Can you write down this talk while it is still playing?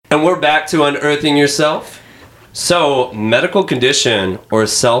And we're back to Unearthing Yourself. So, medical condition or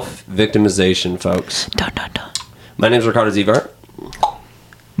self-victimization, folks. Dun, dun, dun. My name is Ricardo Zivart.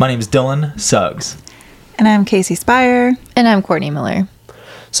 My name is Dylan Suggs. And I'm Casey Spire. And I'm Courtney Miller.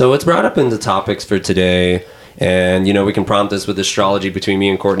 So, what's brought up in the topics for today, and, you know, we can prompt this with astrology between me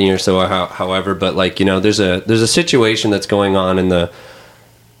and Courtney or so, however, but, like, you know, there's a situation that's going on in the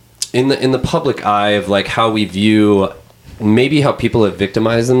public eye of, like, how we view maybe how people have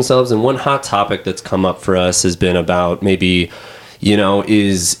victimized themselves. And one hot topic that's come up for us has been about maybe, you know,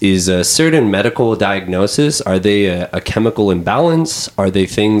 is a certain medical diagnosis, are they a chemical imbalance? Are they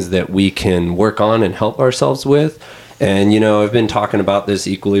things that we can work on and help ourselves with? And, you know, I've been talking about this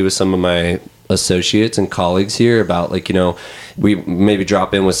equally with some of my associates and colleagues here about, like, you know, we maybe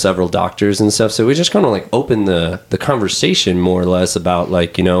drop in with several doctors and stuff. So we just kind of like open the conversation more or less about,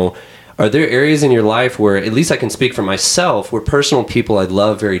 like, you know, are there areas in your life where, at least I can speak for myself, where personal people I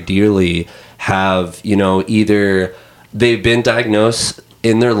love very dearly have, you know, either they've been diagnosed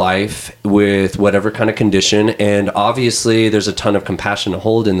in their life with whatever kind of condition, and obviously there's a ton of compassion to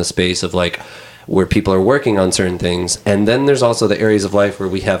hold in the space of, like, where people are working on certain things. And then there's also the areas of life where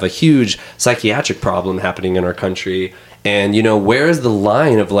we have a huge psychiatric problem happening in our country. And, you know, where is the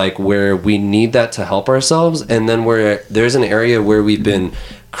line of, like, where we need that to help ourselves, and then where there's an area where we've been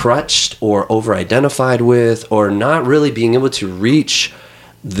crutched or over-identified with, or not really being able to reach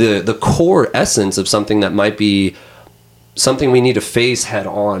the core essence of something that might be something we need to face head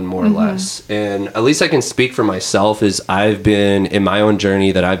on, more or less. And at least I can speak for myself, is I've been in my own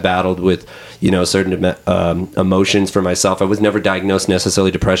journey that I've battled with, you know, certain emotions for myself. I was never diagnosed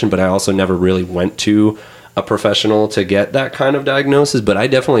necessarily depression, but I also never really went to a professional to get that kind of diagnosis. But I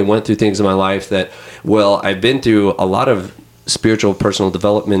definitely went through things in my life that, well, I've been through a lot of spiritual personal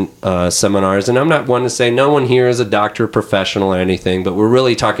development seminars, and I'm not one to say no one here is a doctor, professional, or anything, but we're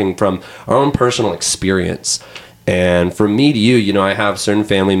really talking from our own personal experience. And from me to you, you know, I have certain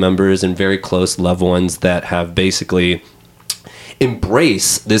family members and very close loved ones that have basically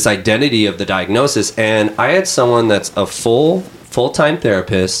embraced this identity of the diagnosis. And I had someone that's a full-time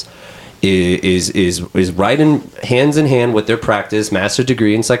therapist, is right in hand with their practice, master's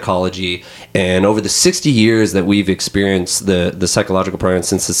degree in psychology, and over the 60 years that we've experienced the psychological program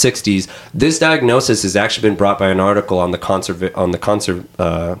since the 60s, this diagnosis has actually been brought by an article on the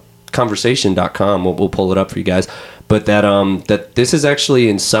conversation.com. We'll pull it up for you guys, but that this is actually,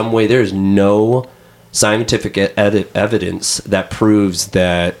 in some way, there's no scientific evidence that proves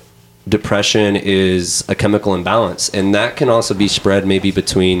that depression is a chemical imbalance, and that can also be spread maybe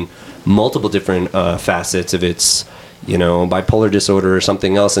between multiple different facets of its, you know, bipolar disorder or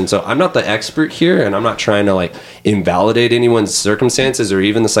something else. And so I'm not the expert here, and I'm not trying to, like, invalidate anyone's circumstances or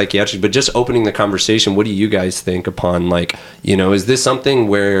even the psychiatric, but just opening the conversation. What do you guys think upon, like, you know, is this something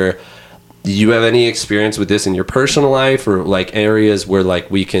where you have any experience with this in your personal life, or, like, areas where, like,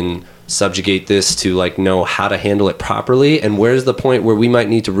 we can subjugate this to, like, know how to handle it properly, and where's the point where we might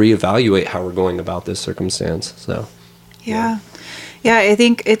need to reevaluate how we're going about this circumstance? So Yeah, I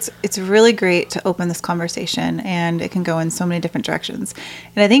think it's really great to open this conversation, and it can go in so many different directions.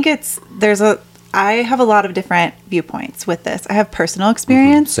 And I think I have a lot of different viewpoints with this. I have personal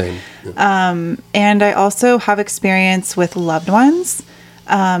experience. Same. Yeah. And I also have experience with loved ones,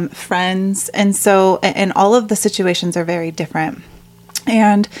 friends. And so, and all of the situations are very different.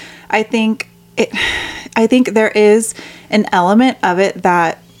 And I think there is an element of it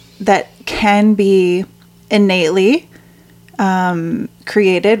that can be innately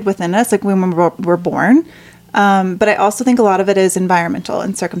created within us, like when we're born. But I also think a lot of it is environmental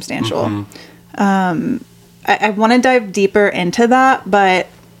and circumstantial. I want to dive deeper into that, but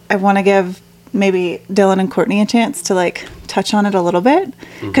I want to give maybe Dylan and Courtney a chance to, like, touch on it a little bit,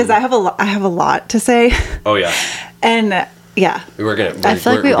 because I have a lot to say. Oh yeah. And yeah, I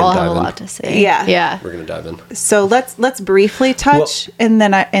feel like we all have a lot to say. Yeah. We're gonna dive in. So let's briefly touch, and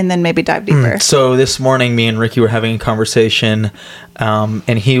then maybe dive deeper. So this morning, me and Ricky were having a conversation,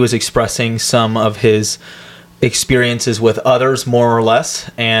 and he was expressing some of his experiences with others, more or less,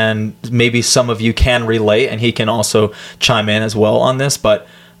 and maybe some of you can relate, and he can also chime in as well on this. But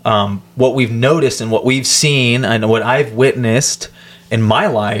what we've noticed and what we've seen and what I've witnessed in my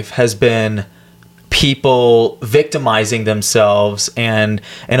life has been people victimizing themselves, and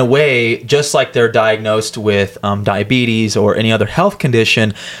in a way, just like they're diagnosed with diabetes or any other health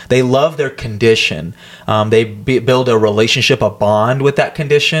condition, they love their condition. They build a relationship, a bond with that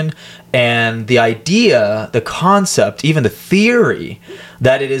condition, and the idea, the concept, even the theory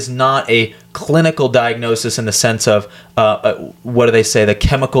that it is not a clinical diagnosis in the sense of, what do they say, the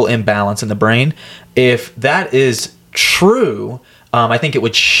chemical imbalance in the brain. If that is true, I think it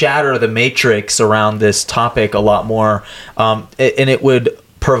would shatter the matrix around this topic a lot more, and it would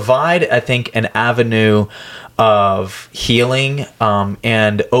provide, I think, an avenue of healing,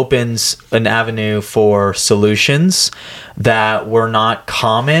 and opens an avenue for solutions that were not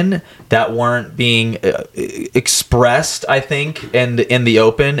common, that weren't being expressed, I think, in the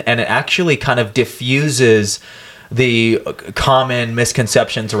open, and it actually kind of diffuses the common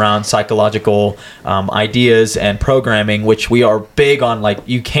misconceptions around psychological ideas and programming, which we are big on. Like,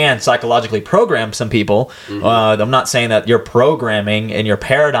 you can psychologically program some people. I'm not saying that your programming and your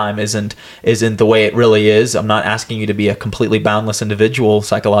paradigm isn't the way it really is. I'm not asking you to be a completely boundless individual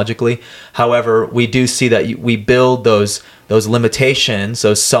psychologically. However, we do see that we build those limitations,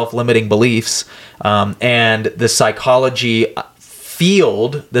 those self-limiting beliefs, and the psychology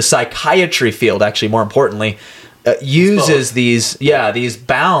field, the psychiatry field, actually, more importantly, uses these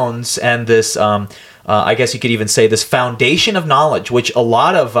bounds and this I guess you could even say this foundation of knowledge, which a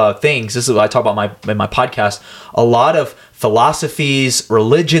lot of things, this is what I talk about in my podcast, a lot of philosophies,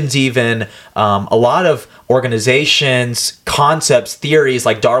 religions, even a lot of organizations, concepts, theories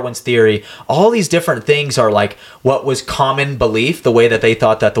like Darwin's theory, all these different things are like what was common belief, the way that they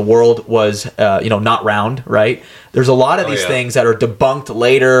thought that the world was not round, right? There's a lot of these things that are debunked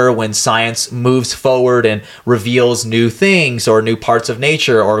later when science moves forward and reveals new things or new parts of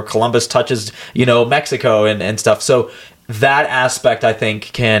nature, or Columbus touches Mexico and stuff. So that aspect, I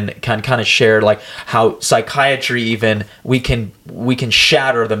think, can kind of share like how psychiatry, even we can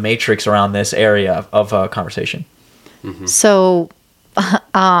shatter the matrix around this area of conversation. Mm-hmm. So,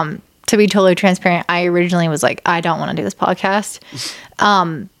 to be totally transparent, I originally was like, I don't want to do this podcast,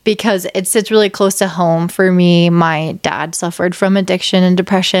 because it sits really close to home for me. My dad suffered from addiction and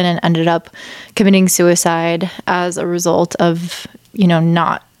depression and ended up committing suicide as a result of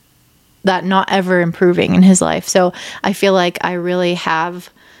not ever improving in his life. So I feel like I really have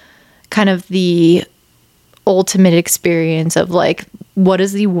kind of the ultimate experience of like, what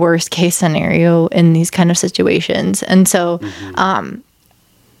is the worst case scenario in these kind of situations? And so,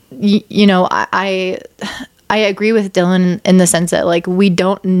 I agree with Dylan in the sense that like, we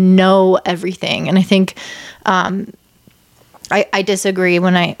don't know everything. And I think, I disagree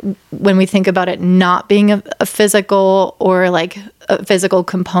when we think about it not being a physical or like a physical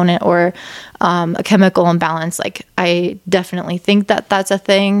component or a chemical imbalance. Like, I definitely think that that's a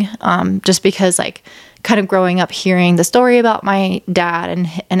thing, just because like kind of growing up hearing the story about my dad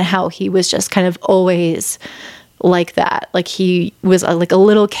and how he was just kind of always like that. Like, he was like a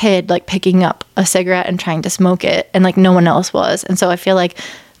little kid, like picking up a cigarette and trying to smoke it, and like no one else was. And so I feel like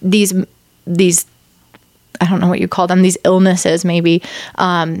these I don't know what you call them, these illnesses maybe,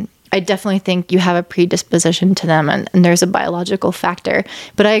 I definitely think you have a predisposition to them, and there's a biological factor.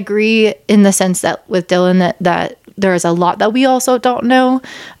 But I agree in the sense that with Dylan that there is a lot that we also don't know.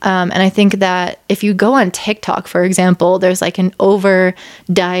 And I think that if you go on TikTok, for example, there's like an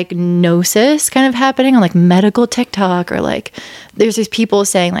over-diagnosis kind of happening on like medical TikTok, or like there's these people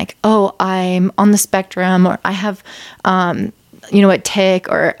saying like, oh, I'm on the spectrum, or I have, a tic,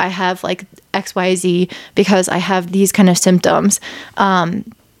 or I have like XYZ because I have these kind of symptoms.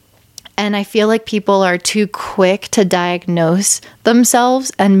 And I feel like people are too quick to diagnose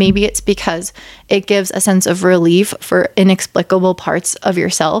themselves. And maybe it's because it gives a sense of relief for inexplicable parts of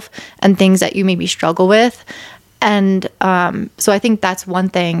yourself and things that you maybe struggle with. And so I think that's one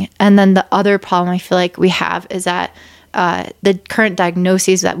thing. And then the other problem I feel like we have is that the current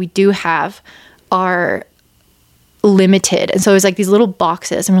diagnoses that we do have are limited. And so it's like these little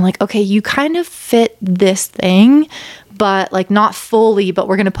boxes, and we're like, okay, you kind of fit this thing, but like not fully, but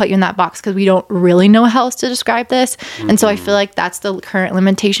we're going to put you in that box because we don't really know how else to describe this. Mm-hmm. And so I feel like that's the current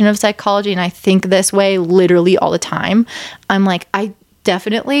limitation of psychology. And I think this way literally all the time. I'm like, I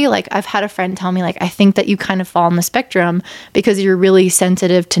definitely, like, I've had a friend tell me like, I think that you kind of fall on the spectrum because you're really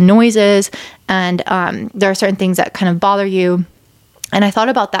sensitive to noises, and there are certain things that kind of bother you. And I thought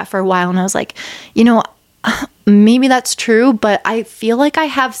about that for a while, and I was like, maybe that's true, but I feel like I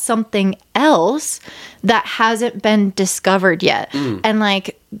have something else that hasn't been discovered yet. And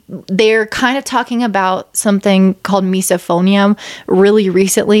like, they're kind of talking about something called misophonia really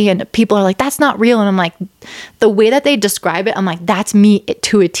recently, and people are like, that's not real. And I'm like, the way that they describe it, I'm like, that's me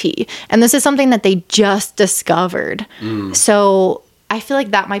to a T. And this is something that they just discovered. So I feel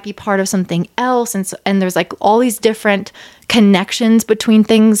like that might be part of something else. And there's like all these different connections between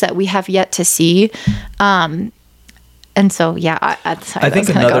things that we have yet to see. And so, yeah, I think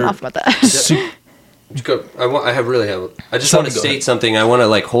another going off about that. I just want to state something. I want to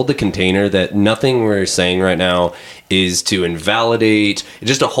like hold the container that nothing we're saying right now is to invalidate.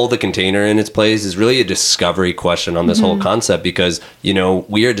 Just to hold the container in its place is really a discovery question on this whole concept, because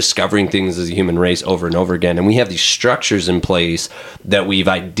we are discovering things as a human race over and over again, and we have these structures in place that we've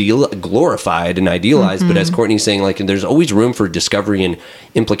glorified and idealized. But as Courtney's saying, like, there's always room for discovery and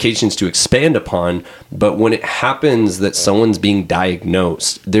implications to expand upon. But when it happens that someone's being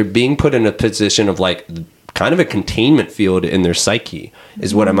diagnosed, they're being put in a position of like kind of a containment field in their psyche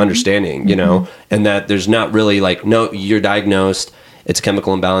is what I'm understanding, and that there's not really like, no, you're diagnosed, it's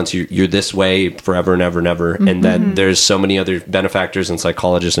chemical imbalance, you're this way forever and ever and ever. And that there's so many other benefactors and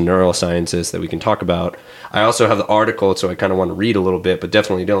psychologists and neuroscientists that we can talk about. I also have the article, so I kind of want to read a little bit, but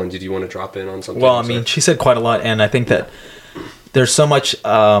definitely, Dylan, did you want to drop in on something? Well, I mean, she said quite a lot, and I think that there's so much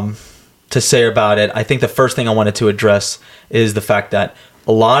to say about it. I think the first thing I wanted to address is the fact that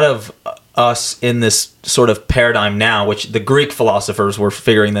a lot of us in this sort of paradigm now, which the Greek philosophers were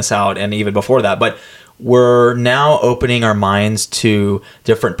figuring this out, and even before that, but we're now opening our minds to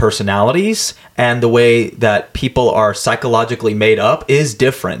different personalities, and the way that people are psychologically made up is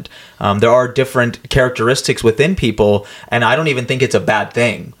different. There are different characteristics within people, and I don't even think it's a bad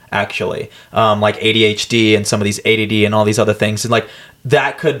thing, actually. Like ADHD and some of these ADD and all these other things. And like,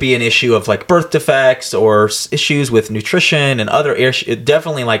 that could be an issue of like birth defects or issues with nutrition and other issues.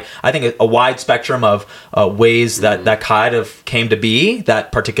 Definitely, like, I think a wide spectrum of ways that kind of came to be,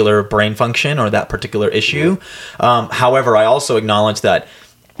 that particular brain function or that particular issue. However, I also acknowledge that,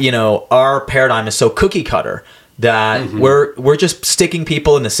 our paradigm is so cookie cutter that we're just sticking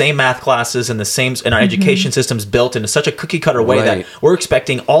people in the same math classes and our education system's built into such a cookie cutter way that we're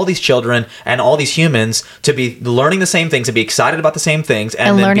expecting all these children and all these humans to be learning the same things and be excited about the same things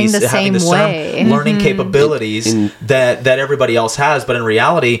and then learning having the same learning capabilities that everybody else has. But in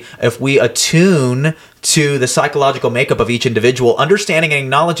reality, if we attune to the psychological makeup of each individual, understanding and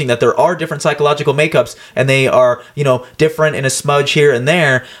acknowledging that there are different psychological makeups and they are, different in a smudge here and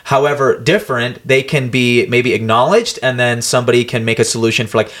there. However different, they can be maybe acknowledged, and then somebody can make a solution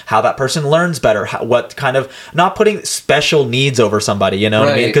for like how that person learns better, what kind of, not putting special needs over somebody, what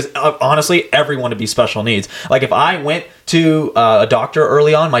I mean? Because honestly, everyone would be special needs. Like if I went to a doctor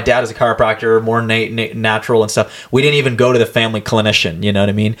early on, my dad is a chiropractor, more natural and stuff. We didn't even go to the family clinician, you know what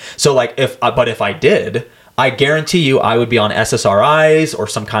I mean? So like if I did, I guarantee you I would be on SSRIs or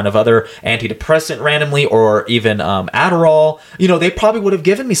some kind of other antidepressant randomly, or even Adderall. They probably would have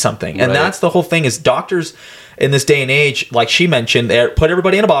given me something. And that's the whole thing, is doctors in this day and age, like she mentioned, they put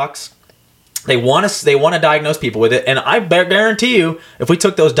everybody in a box. They want to diagnose people with it, and I guarantee you, if we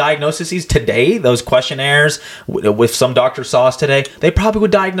took those diagnoses today, those questionnaires, if some doctor saw us today, they probably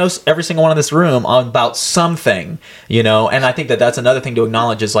would diagnose every single one in this room on about something, And I think that's another thing to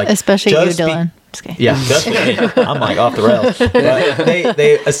acknowledge is like, especially you, Dylan. Yeah, definitely. I'm like off the rails.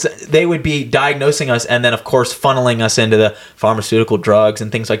 But they would be diagnosing us and then, of course, funneling us into the pharmaceutical drugs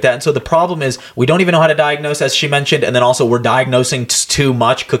and things like that. And so the problem is we don't even know how to diagnose, as she mentioned, and then also we're diagnosing too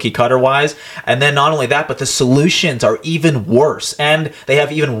much cookie cutter wise. And then not only that, but the solutions are even worse, and they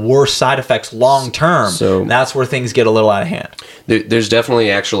have even worse side effects long term. So that's where things get a little out of hand. There's definitely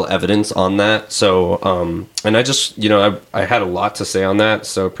actual evidence on that. So, and I just, I had a lot to say on that,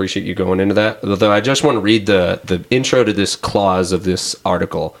 so appreciate you going into that. Although I just want to read the intro to this clause of this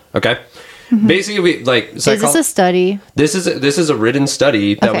artitle. Okay. Basically, is this a study? This is a written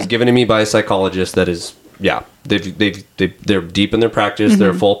study that was given to me by a psychologist that is, they're deep in their practice.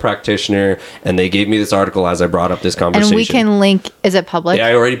 They're a full practitioner, and they gave me this article as I brought up this conversation. And we can link. Is it public? Yeah,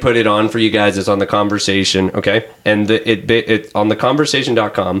 I already put it on for you guys. It's on the Conversation. Okay, and it on the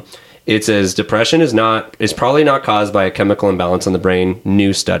conversation.com. It says depression is probably not caused by a chemical imbalance in the brain.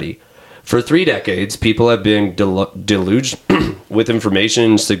 New study. For 3 decades, people have been deluged with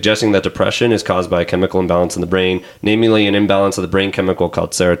information suggesting that depression is caused by a chemical imbalance in the brain, namely an imbalance of the brain chemical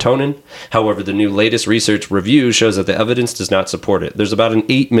called serotonin. However, the new latest research review shows that the evidence does not support it. There's about an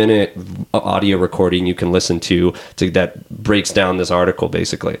 8-minute audio recording you can listen to that breaks down this article,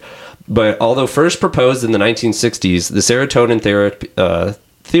 basically. But although first proposed in the 1960s, the serotonin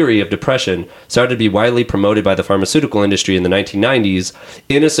theory of depression started to be widely promoted by the pharmaceutical industry in the 1990s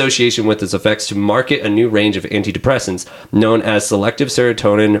in association with its effects to market a new range of antidepressants known as selective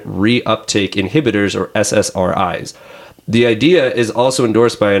serotonin reuptake inhibitors, or SSRIs. The idea is also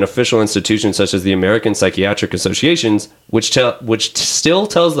endorsed by an official institution such as the American Psychiatric Associations, which still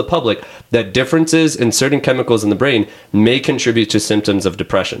tells the public that differences in certain chemicals in the brain may contribute to symptoms of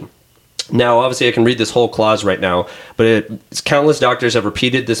depression. Now, obviously, I can read this whole clause right now, but countless doctors have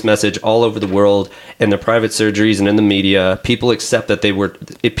repeated this message all over the world in their private surgeries and in the media. People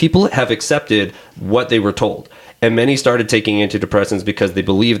have accepted what they were told. And many started taking antidepressants because they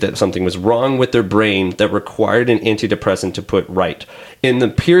believed that something was wrong with their brain that required an antidepressant to put right. In the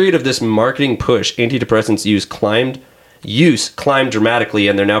period of this marketing push, antidepressants use climbed dramatically,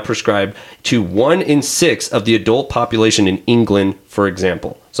 and they're now prescribed to 1 in 6 of the adult population in England, for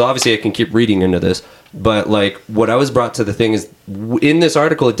example. So obviously I can keep reading into this, but like what I was brought to the thing is in this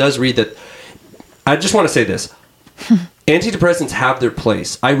article, it does read that, I just want to say this. Antidepressants have their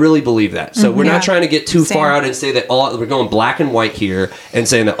place. I really believe that. So we're not trying to get too far out and say that we're going black and white here and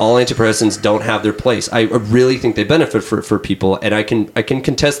saying that all antidepressants don't have their place. I really think they benefit for people, and I can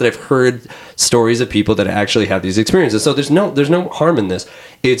contest that I've heard stories of people that actually have these experiences. So there's no harm in this.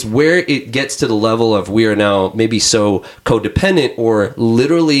 It's where it gets to the level of we are now maybe so codependent or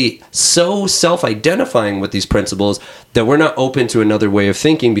literally so self-identifying with these principles that we're not open to another way of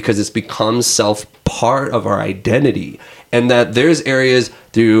thinking because it's become part of our identity. And that there's areas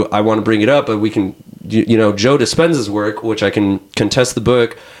through, I want to bring it up, but we can, Joe Dispenza's work, which I can contest the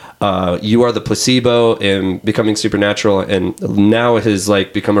book, You Are the Placebo and Becoming Supernatural, and now has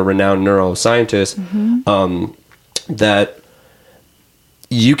like become a renowned neuroscientist, that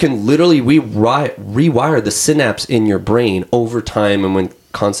you can literally rewire the synapse in your brain over time and when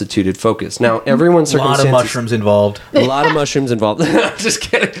constituted focus. Now, everyone's circumstances... A lot of mushrooms involved. A lot of mushrooms involved. I'm just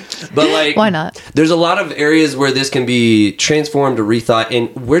kidding. But like... Why not? There's a lot of areas where this can be transformed or rethought,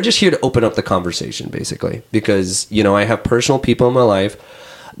 and we're just here to open up the conversation, basically. Because, I have personal people in my life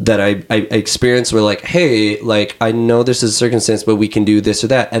that I experienced were like, hey, like, I know this is a circumstance, but we can do this or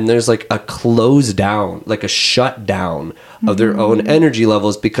that. And there's like a close down, like a shut down of their own energy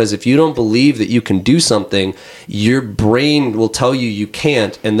levels, because if you don't believe that you can do something, your brain will tell you you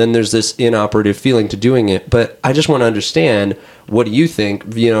can't. And then there's this inoperative feeling to doing it. But I just want to understand, what do you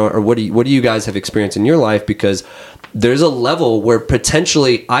think, or what do you guys have experienced in your life? Because there's a level where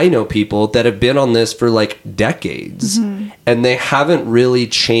potentially I know people that have been on this for like decades and they haven't really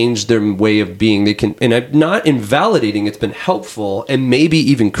changed their way of being. And I'm not invalidating, it's been helpful and maybe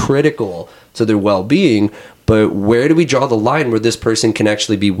even critical to their well-being, but where do we draw the line where this person can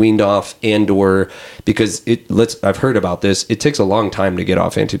actually be weaned off, or because I've heard about this, it takes a long time to get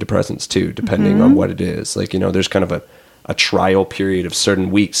off antidepressants too, depending on what it is. Like, there's kind of a trial period of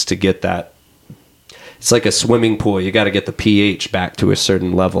certain weeks to get that. It's like a swimming pool. You got to get the pH back to a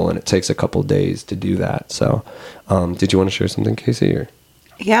certain level, and it takes a couple days to do that. So, did you want to share something, Casey? Or?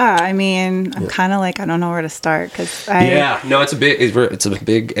 Yeah, I mean, I'm kind of like, I don't know where to start because it's a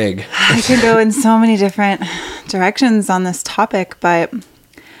big egg. I could go in so many different directions on this topic, but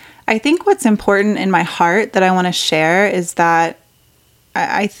I think what's important in my heart that I want to share is that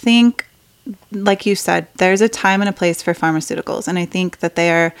I think, like you said, there's a time and a place for pharmaceuticals, and I think that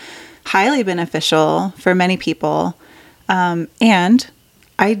they are highly beneficial for many people. And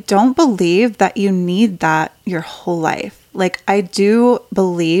I don't believe that you need that your whole life. Like, I do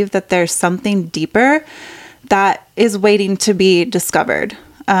believe that there's something deeper that is waiting to be discovered.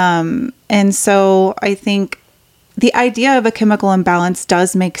 And so I think the idea of a chemical imbalance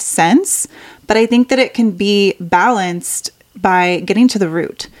does make sense, but I think that it can be balanced by getting to the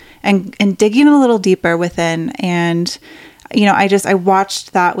root and digging a little deeper within. And I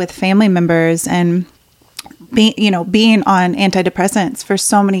watched that with family members and being on antidepressants for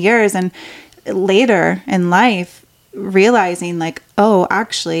so many years, and later in life realizing like, oh,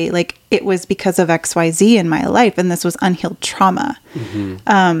 actually, like it was because of XYZ in my life, and this was unhealed trauma.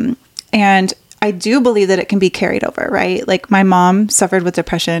 And I do believe that it can be carried over, right? Like my mom suffered with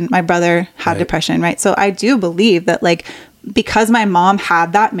depression, my brother had depression, right? So I do believe that like, because my mom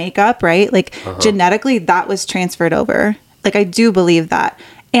had that makeup, right? Like genetically that was transferred over. Like, I do believe that.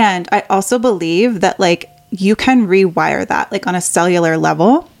 And I also believe that, like, you can rewire that, like, on a cellular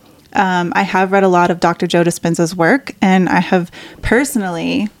level. I have read a lot of Dr. Joe Dispenza's work, and I have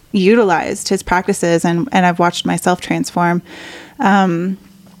personally utilized his practices, and I've watched myself transform.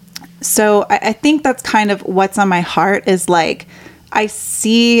 So I think that's kind of what's on my heart is, like, I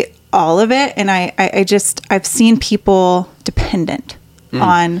see all of it, and I've seen people dependent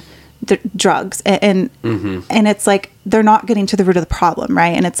on the drugs and it's like they're not getting to the root of the problem,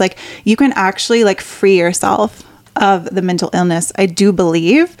 right? And it's like you can actually like free yourself of the mental illness, I do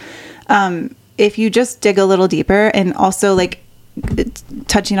believe, if you just dig a little deeper. And also, like,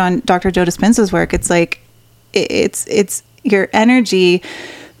 touching on Dr. Joe Dispenza's work, it's like it's your energy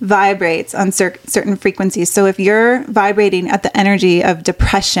vibrates on certain frequencies. So if you're vibrating at the energy of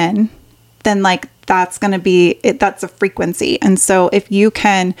depression, then like that's going to be it. That's a frequency. And so if you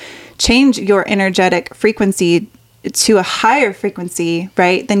can change your energetic frequency to a higher frequency,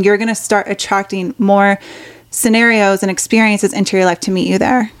 right, then you're going to start attracting more scenarios and experiences into your life to meet you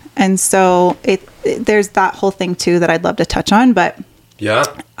there. And so there's that whole thing too that I'd love to touch on. But yeah,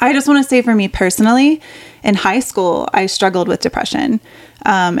 I just want to say for me personally, in high school, I struggled with depression.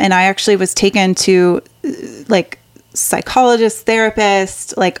 And I actually was taken to like psychologist,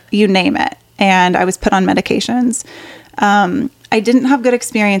 therapist, like you name it. And I was put on medications. I didn't have good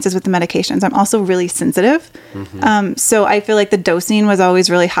experiences with the medications. I'm also really sensitive. So I feel like the dosing was always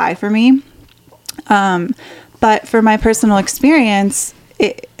really high for me. But for my personal experience,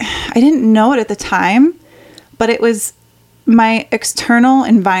 I didn't know it at the time, but it was my external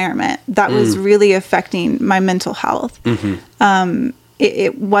environment that was really affecting my mental health.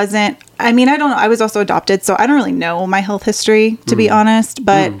 It wasn't, I mean, I don't know. I was also adopted, so I don't really know my health history, to be honest.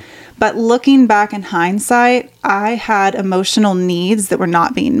 But looking back in hindsight, I had emotional needs that were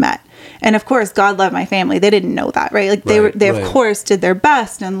not being met. And of course, God loved my family. They didn't know that, right? Like they of course did their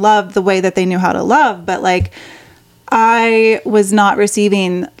best and loved the way that they knew how to love. But like, I was not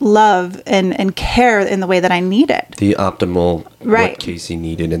receiving love and care in the way that I needed. The optimal what Casey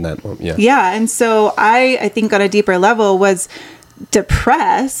needed in that moment. Yeah. Yeah. And so I think on a deeper level was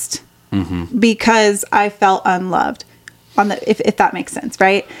depressed because I felt unloved if that makes sense.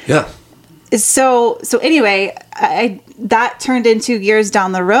 Right. Yeah. So anyway, that turned into years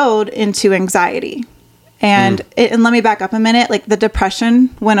down the road into anxiety and let me back up a minute. Like the depression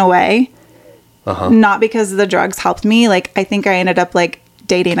went away. Not because the drugs helped me. Like, I think I ended up like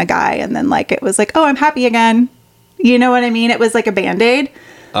dating a guy and then like, it was like, oh, I'm happy again. You know what I mean? It was like a Band-Aid.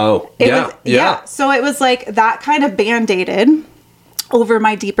 Oh, yeah. So it was like that kind of Band-Aided over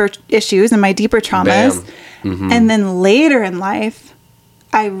my deeper issues and my deeper traumas. And then later in life,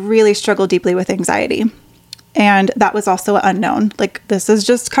 I really struggled deeply with anxiety. And that was also unknown. Like, this is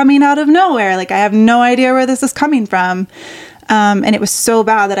just coming out of nowhere. Like, I have no idea where this is coming from. And it was so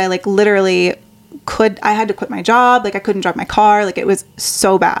bad that I like literally I had to quit my job. Like I couldn't drive my car. Like it was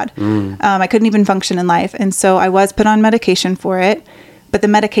so bad. I couldn't even function in life. And so I was put on medication for it, but the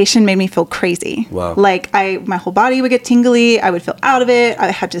medication made me feel crazy. Wow. Like my whole body would get tingly. I would feel out of it.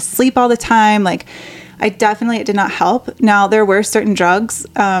 I had to sleep all the time. Like it did not help. Now there were certain drugs,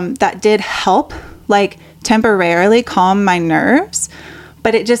 that did help, like temporarily calm my nerves,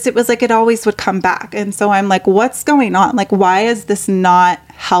 but it was like, it always would come back. And so I'm like, what's going on? Like, why is this not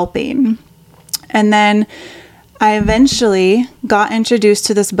helping? And then I eventually got introduced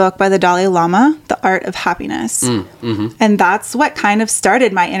to this book by the Dalai Lama, The Art of Happiness. And that's what kind of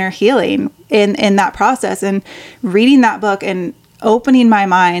started my inner healing in that process, and reading that book and opening my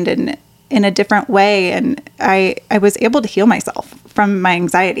mind and in a different way. And I was able to heal myself from my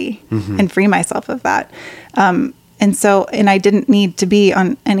anxiety and free myself of that. And I didn't need to be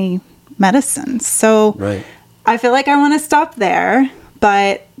on any medicine. So I feel like I want to stop there,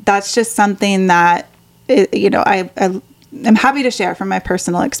 but that's just something that, I'm happy to share from my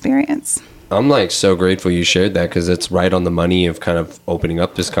personal experience. I'm like so grateful you shared that, because it's right on the money of kind of opening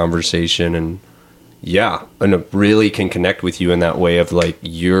up this conversation. And it really can connect with you in that way of like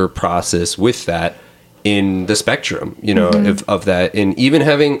your process with that in the spectrum, of that, and even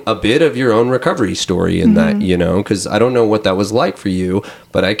having a bit of your own recovery story in that, because I don't know what that was like for you,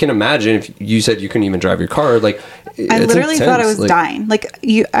 but I can imagine if you said you couldn't even drive your car, like I literally thought I was dying. Like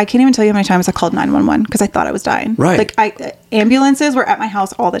I can't even tell you how many times I called 911 because I thought I was dying. Right. Like ambulances were at my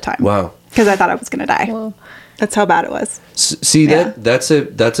house all the time. Wow. Because I thought I was going to die. Whoa. That's how bad it was. See, that's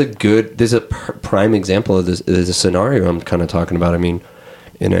a good, there's a prime example of this. There's a scenario I'm kind of talking about. I mean,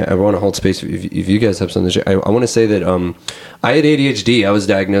 and I want to hold space if you guys have something to share. I want to say that I had ADHD. I was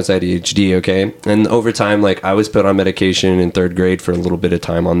diagnosed ADHD, okay? And over time, like, I was put on medication in 3rd grade for a little bit of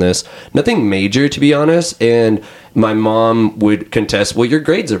time on this. Nothing major, to be honest. And my mom would contest, well, your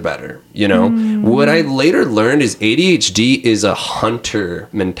grades are better, What I later learned is ADHD is a hunter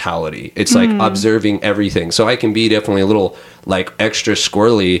mentality. It's like observing everything. So I can be definitely a little, like, extra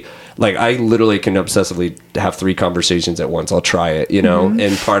squirrely. Like, I literally can obsessively have 3 conversations at once. I'll try it,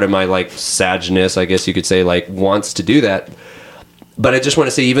 And part of my, like, sadness, I guess you could say, like, wants to do that. But I just want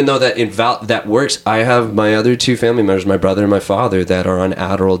to say, even though that works, I have my other 2 family members, my brother and my father, that are on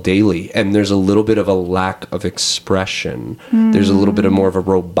Adderall daily. And there's a little bit of a lack of expression. There's a little bit of more of a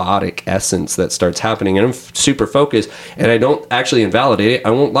robotic essence that starts happening. And I'm super focused. And I don't actually invalidate it.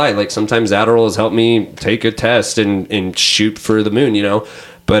 I won't lie. Like, sometimes Adderall has helped me take a test and shoot for the moon,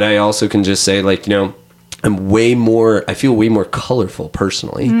 But I also can just say, like, I feel way more colorful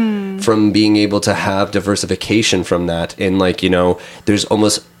personally from being able to have diversification from that. And like, there's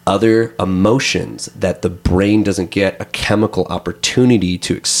almost other emotions that the brain doesn't get a chemical opportunity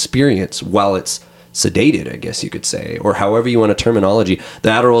to experience while it's sedated, I guess you could say, or however you want a terminology. The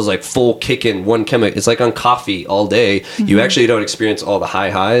Adderall is like full kick in one chemical. It's like on coffee all day. You actually don't experience all the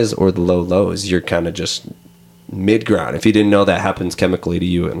high highs or the low lows. You're kind of just mid ground. If you didn't know, that happens chemically to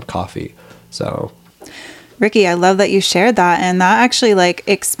you in coffee. So Ricky, I love that you shared that. And that actually like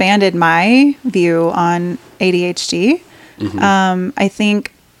expanded my view on ADHD. I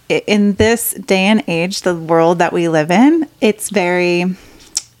think in this day and age, the world that we live in, it's very,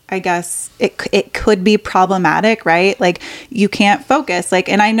 I guess it could be problematic, right? Like you can't focus. Like,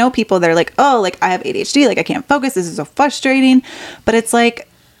 and I know people that are like, oh, like I have ADHD, like I can't focus. This is so frustrating. But it's like,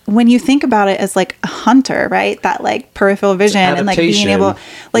 when you think about it as like a hunter, right? That like peripheral vision and like being able,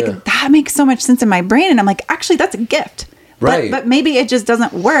 like that makes so much sense in my brain. And I'm like, actually, that's a gift. Right. But maybe it just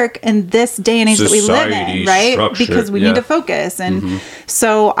doesn't work in this day and age that we live in, right? Structure. Because we need to focus. And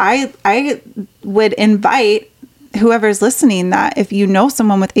so I would invite whoever's listening that if you know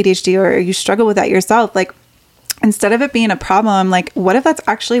someone with ADHD or you struggle with that yourself, like instead of it being a problem, like what if that's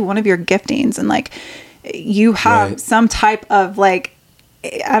actually one of your giftings and like you have some type of like,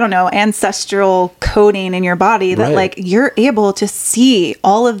 I don't know, ancestral coding in your body that like you're able to see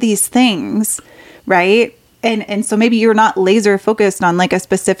all of these things, right? And so maybe you're not laser focused on like a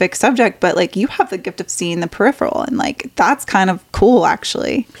specific subject, but like you have the gift of seeing the peripheral, and like that's kind of cool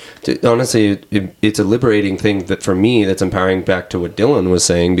actually. Honestly, it's a liberating thing that for me that's empowering, back to what Dylan was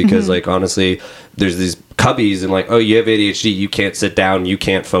saying, because like honestly, there's these cubbies and like, oh, you have ADHD, you can't sit down, you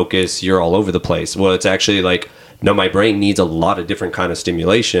can't focus, you're all over the place. Well, it's actually like, no, my brain needs a lot of different kind of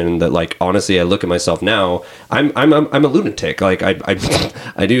stimulation that, like, honestly, I look at myself now, I'm a lunatic. Like, I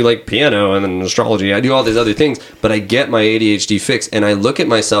do, like, piano and then astrology. I do all these other things, but I get my ADHD fixed, and I look at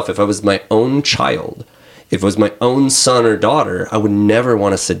myself, if I was my own child, if it was my own son or daughter, I would never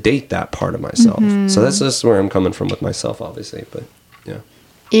want to sedate that part of myself. So that's just where I'm coming from with myself, obviously, but, yeah.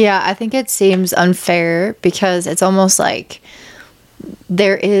 Yeah, I think it seems unfair because it's almost like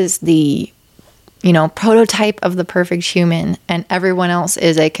there is the prototype of the perfect human, and everyone else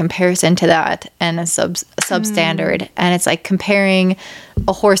is a comparison to that and a substandard. And it's like comparing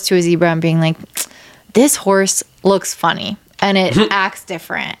a horse to a zebra and being like, this horse looks funny and it acts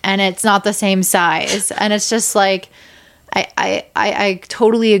different and it's not the same size. And it's just like, I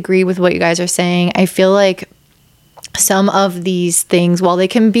totally agree with what you guys are saying. I feel like some of these things, while they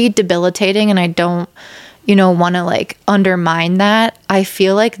can be debilitating, and I don't, want to like undermine that, I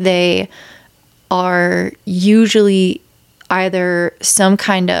feel like they are usually either some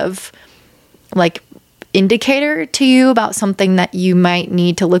kind of like indicator to you about something that you might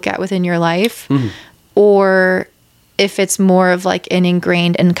need to look at within your life, or if it's more of like an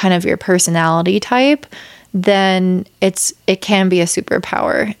ingrained and kind of your personality type, then it can be a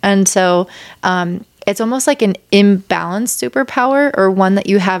superpower. And so it's almost like an imbalanced superpower, or one that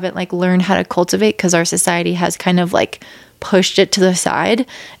you haven't like learned how to cultivate because our society has kind of like pushed it to the side.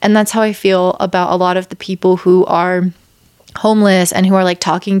 And that's how I feel about a lot of the people who are homeless and who are like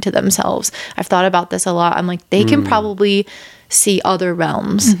talking to themselves. I've thought about this a lot. I'm like, they can probably see other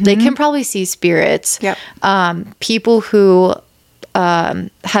realms. They can probably see spirits. People who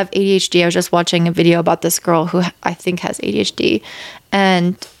have ADHD. I was just watching a video about this girl who I think has ADHD,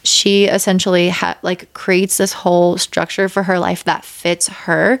 and she essentially creates this whole structure for her life that fits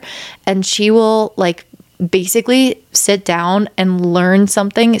her, and she will like basically sit down and learn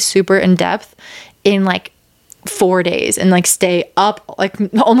something super in depth in like 4 days and like stay up like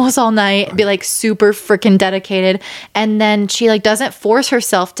almost all night, be like super freaking dedicated. And then she like doesn't force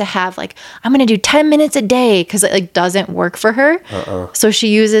herself to have like, I'm gonna do 10 minutes a day, because it like doesn't work for her. So she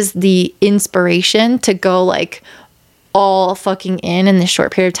uses the inspiration to go like all fucking in this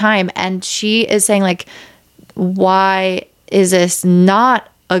short period of time. And she is saying like, why is this not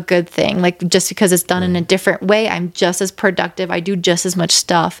a good thing? Like, just because it's done in a different way, I'm just as productive. I do just as much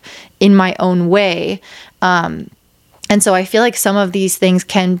stuff in my own way. And so I feel like some of these things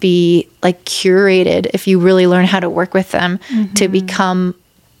can be like curated if you really learn how to work with them to become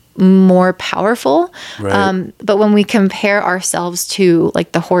more powerful. But when we compare ourselves to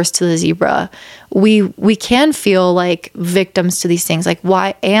like the horse to the zebra, we can feel like victims to these things. Like,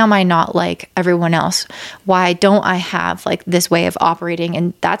 why am I not like everyone else? Why don't I have like this way of operating?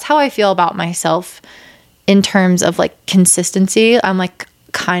 And that's how I feel about myself in terms of like consistency. I'm like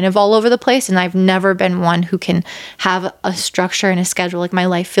kind of all over the place, and I've never been one who can have a structure and a schedule. Like, my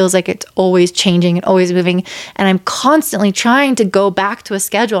life feels like it's always changing and always moving, and I'm constantly trying to go back to a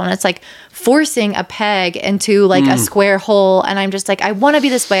schedule, and it's like forcing a peg into like a square hole, and I'm just like, I want to be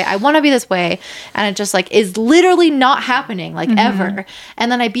this way, I want to be this way, and it just like is literally not happening, like ever.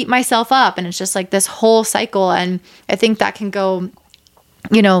 And then I beat myself up, and it's just like this whole cycle. And I think that can go,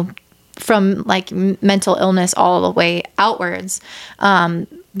 you know, from like mental illness all the way outwards.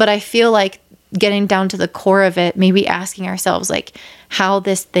 But I feel like getting down to the core of it, maybe asking ourselves like how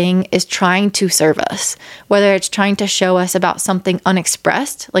this thing is trying to serve us, whether it's trying to show us about something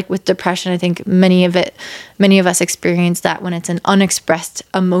unexpressed. Like with depression, I think many of us experience that when it's an unexpressed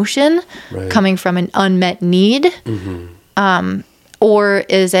emotion coming from an unmet need. Or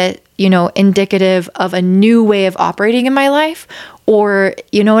is it, you know, indicative of a new way of operating in my life? Or,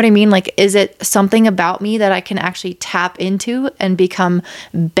 you know what I mean? Like, is it something about me that I can actually tap into and become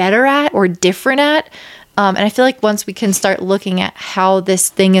better at or different at? And I feel like once we can start looking at how this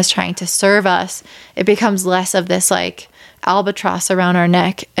thing is trying to serve us, it becomes less of this like albatross around our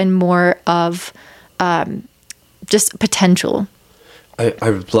neck and more of just potential. I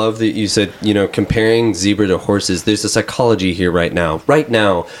love that you said, you know, comparing zebra to horses. There's a psychology here right now. Right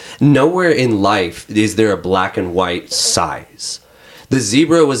now, nowhere in life is there a black and white size. The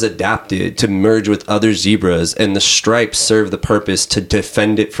zebra was adapted to merge with other zebras, and the stripes serve the purpose to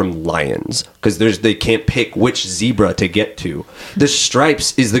defend it from lions, because they can't pick which zebra to get to. The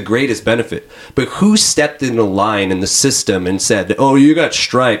stripes is the greatest benefit. But who stepped in the line in the system and said, oh, you got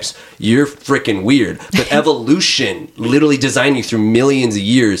stripes, you're freaking weird. But evolution literally designed you through millions of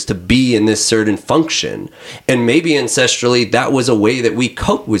years to be in this certain function. And maybe ancestrally, that was a way that we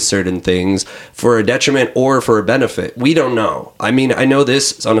cope with certain things for a detriment or for a benefit. We don't know. I mean, I know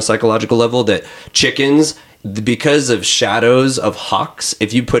this on a psychological level that chickens, because of shadows of hawks,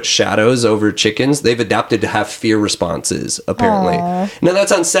 if you put shadows over chickens, they've adapted to have fear responses, apparently. Aww. Now, that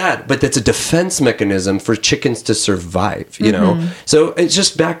sounds sad, but that's a defense mechanism for chickens to survive, you know? So it's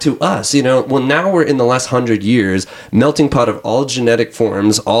just back to us, you know? Well, now we're in the last 100 years, melting pot of all genetic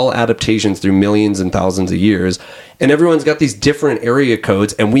forms, all adaptations through millions and thousands of years. And everyone's got these different area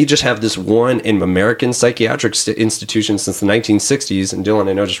codes, and we just have this one in American psychiatric institutions since the 1960s. And Dylan,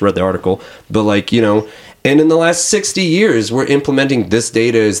 I know, just read the article, but like, you know, and in the last 60 years, we're implementing this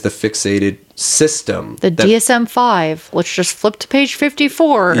data as the fixated system. The DSM-5. Let's just flip to page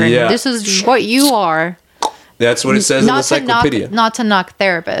 54, and this is what you are. That's what it says in the encyclopedia. Not to knock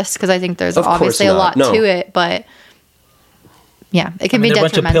therapists, because I think there's obviously a lot to it, but... Yeah, it can be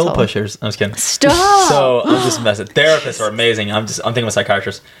detrimental. They're a bunch of pill pushers. I'm just kidding. Stop. So I'm just messing. Therapists are amazing. I'm thinking of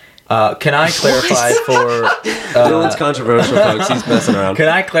psychiatrists. Can I clarify for... Dylan's controversial, folks. He's messing around. Can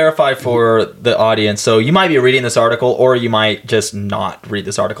I clarify for the audience? So you might be reading this article, or you might just not read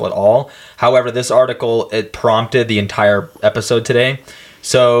this article at all. However, this article, it prompted the entire episode today.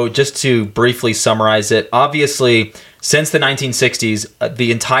 So just to briefly summarize it, obviously, since the 1960s,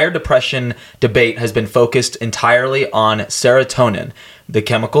 the entire depression debate has been focused entirely on serotonin, the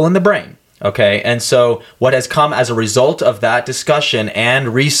chemical in the brain. Okay, and so what has come as a result of that discussion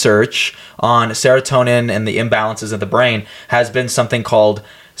and research on serotonin and the imbalances of the brain has been something called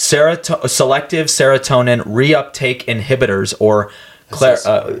selective serotonin reuptake inhibitors, or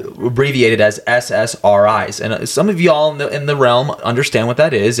abbreviated as SSRIs. And some of y'all in the realm understand what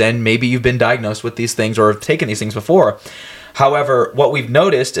that is, and maybe you've been diagnosed with these things or have taken these things before. However, what we've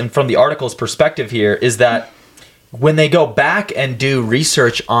noticed, and from the article's perspective here, is that when they go back and do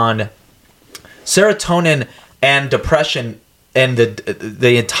research on serotonin and depression and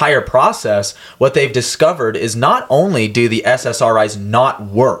the entire process, what they've discovered is not only do the SSRIs not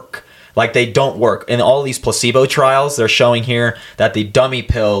work, like they don't work. In all these placebo trials, they're showing here that the dummy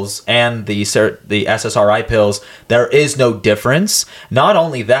pills and the SSRI pills, there is no difference. Not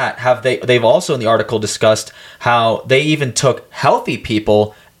only that, they've also in the article discussed how they even took healthy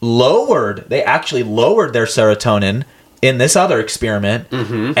people, they actually lowered their serotonin in this other experiment,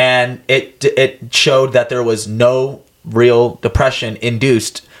 and it showed that there was no real depression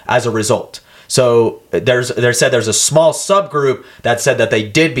induced as a result. So there's a small subgroup that said that they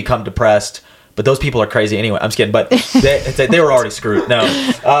did become depressed, but those people are crazy anyway. I'm just kidding, but they were already screwed.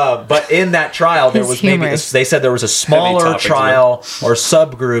 No, but in that trial there was they said there was a smaller trial or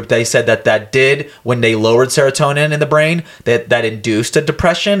subgroup. They said that did, when they lowered serotonin in the brain, that induced a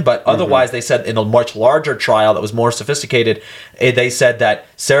depression. But otherwise, they said in a much larger trial that was more sophisticated, they said that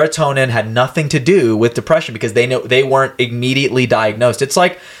serotonin had nothing to do with depression because they weren't immediately diagnosed. It's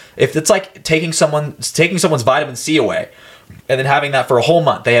like taking someone's vitamin C away and then having that for a whole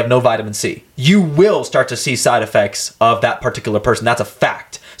month. They have no vitamin C. You will start to see side effects of that particular person. That's a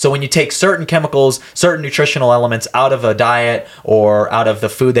fact. So when you take certain chemicals, certain nutritional elements out of a diet or out of the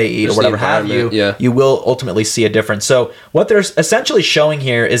food they eat or whatever have you, you will ultimately see a difference. So what they're essentially showing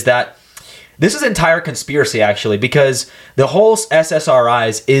here is that this is an entire conspiracy actually, because the whole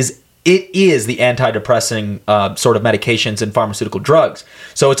SSRIs is the antidepressant sort of medications and pharmaceutical drugs.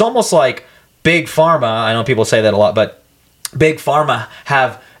 So it's almost like Big Pharma, I know people say that a lot, but Big Pharma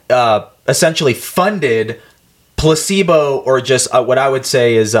have essentially funded placebo, or just what I would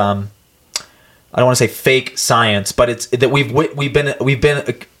say is I don't want to say fake science, but it's that we've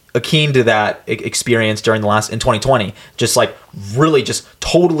been keen to that experience during in 2020, just like really just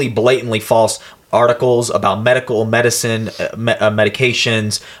totally blatantly false articles about medicine,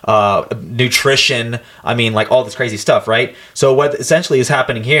 medications, nutrition. I mean, like all this crazy stuff, right? So what essentially is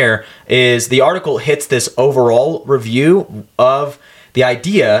happening here is the article hits this overall review of the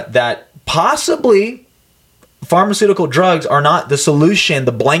idea that possibly pharmaceutical drugs are not the solution,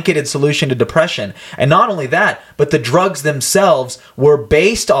 the blanketed solution to depression. And not only that, but the drugs themselves were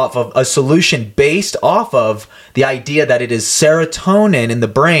based off of a solution based off of the idea that it is serotonin in the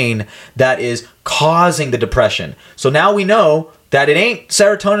brain that is causing the depression. So now we know that it ain't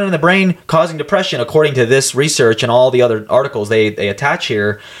serotonin in the brain causing depression, according to this research and all the other articles they attach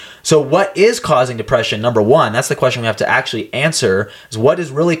here. So what is causing depression? Number one, that's the question we have to actually answer, is what is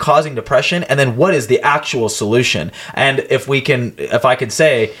really causing depression? And then what is the actual solution? And if I could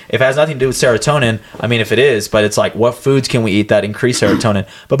say, if it has nothing to do with serotonin, I mean, if it is, but it's like, what foods can we eat that increase serotonin?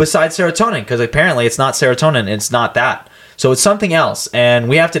 But besides serotonin, because apparently it's not serotonin, it's not that. So it's something else, and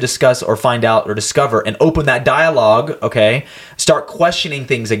we have to discuss or find out or discover and open that dialogue, okay? Start questioning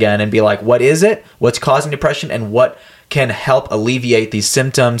things again and be like, what is it? What's causing depression, and what can help alleviate these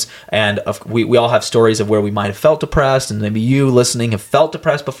symptoms? And we all have stories of where we might have felt depressed, and maybe you listening have felt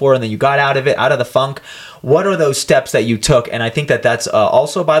depressed before, and then you got out of it, out of the funk. What are those steps that you took? And I think that that's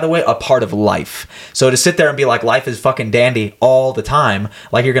also, by the way, a part of life. So to sit there and be like, life is fucking dandy all the time,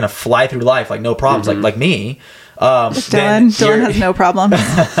 like you're gonna fly through life like no problems, like me. Dylan has no problem.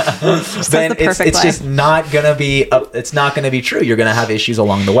 Then it's just not gonna be. It's not gonna be true. You're gonna have issues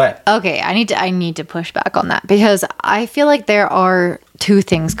along the way. Okay, I need to push back on that, because I feel like there are two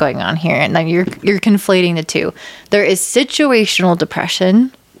things going on here, and then you're conflating the two. There is situational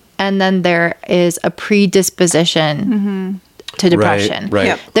depression, and then there is a predisposition to depression. Right.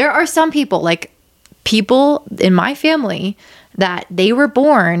 Yep. There are some people, like people in my family, that they were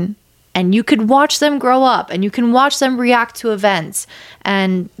born, and you could watch them grow up, and you can watch them react to events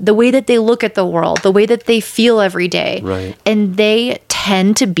and the way that they look at the world, the way that they feel every day. Right. And they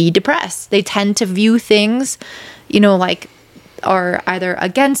tend to be depressed. They tend to view things, like are either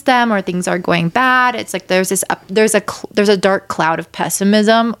against them or things are going bad. It's like there's a dark cloud of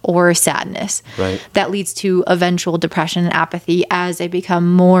pessimism or sadness that leads to eventual depression and apathy as they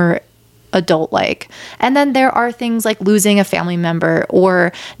become more adult-like. And then there are things like losing a family member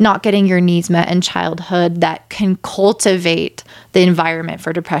or not getting your needs met in childhood that can cultivate the environment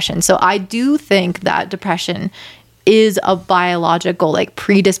for depression. So I do think that depression is a biological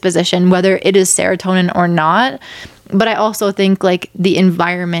predisposition, whether it is serotonin or not. But I also think the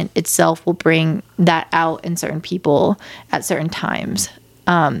environment itself will bring that out in certain people at certain times.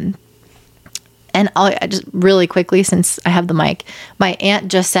 And I just really quickly, since I have the mic, my aunt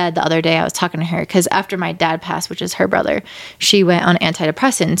just said the other day, I was talking to her, because after my dad passed, which is her brother, she went on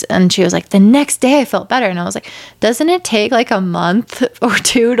antidepressants, and she was like, the next day I felt better. And I was like, doesn't it take a month or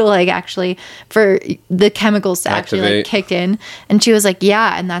two to actually, for the chemicals to actually kick in? And she was like,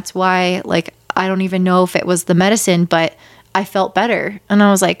 yeah. And that's why I don't even know if it was the medicine, but I felt better. And I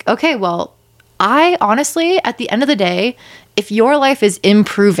was like, okay, well, I honestly, at the end of the day, if your life is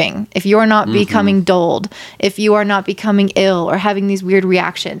improving, if you're not becoming dulled, if you are not becoming ill or having these weird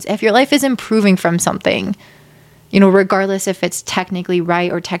reactions, if your life is improving from something, regardless if it's technically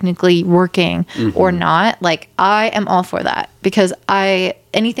right or technically working or not, I am all for that, because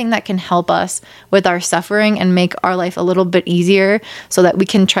anything that can help us with our suffering and make our life a little bit easier so that we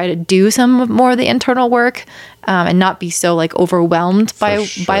can try to do some more of the internal work and not be so overwhelmed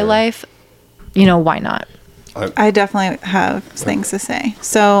by life, why not? I definitely have things to say.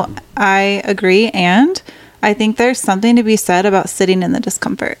 So I agree. And I think there's something to be said about sitting in the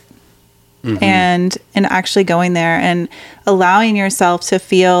discomfort and actually going there and allowing yourself to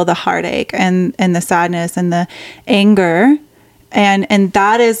feel the heartache and the sadness and the anger. And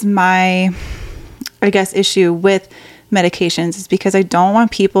that is my, I guess, issue with medications, is because I don't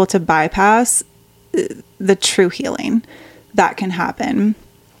want people to bypass the true healing that can happen.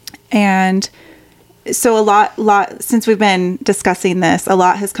 And so a lot, since we've been discussing this, a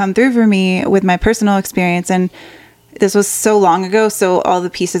lot has come through for me with my personal experience. And this was so long ago, so all the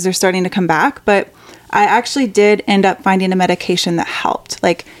pieces are starting to come back. But I actually did end up finding a medication that helped.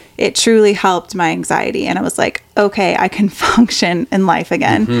 Like, it truly helped my anxiety. And I was like, okay, I can function in life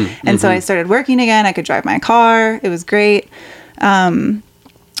again. And so I started working again. I could drive my car. It was great. And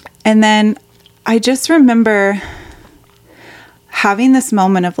then I just remember having this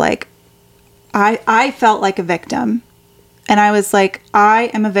moment of like, I felt like a victim. And I was like,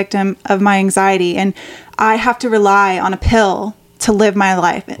 I am a victim of my anxiety, and I have to rely on a pill to live my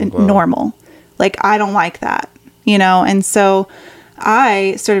life normal. Like, I don't like that, you know? And so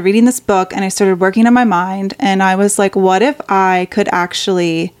I started reading this book, and I started working on my mind, and I was like, what if I could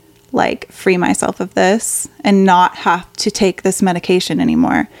actually like free myself of this and not have to take this medication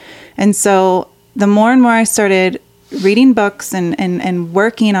anymore? And so the more and more I started reading books and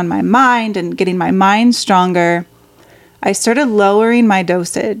working on my mind and getting my mind stronger, I started lowering my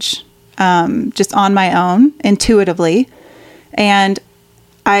dosage just on my own, intuitively. And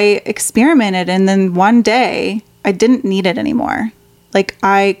I experimented, and then one day I didn't need it anymore. Like,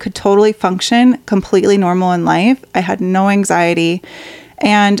 I could totally function completely normal in life. I had no anxiety.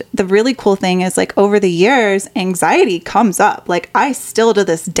 And the really cool thing is, like, over the years, anxiety comes up. Like, I still to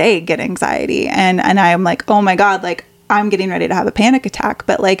this day get anxiety. And I'm like, oh my God, like, I'm getting ready to have a panic attack.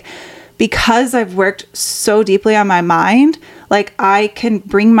 But like, because I've worked so deeply on my mind, like, I can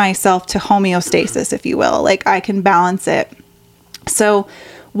bring myself to homeostasis, if you will. Like, I can balance it. So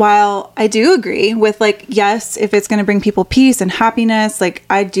while I do agree with, like, yes, if it's going to bring people peace and happiness, like,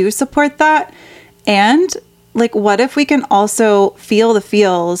 I do support that. And like, what if we can also feel the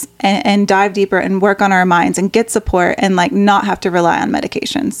feels and dive deeper and work on our minds and get support and like not have to rely on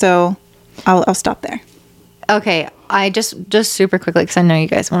medication? So I'll stop there. Okay, I just super quickly, because I know you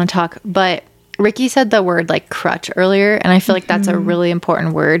guys want to talk, but Ricky said the word like crutch earlier, and I feel like that's a really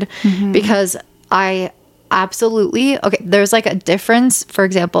important word because I absolutely, okay, there's like a difference, for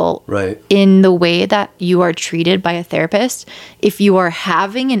example, in the way that you are treated by a therapist if you are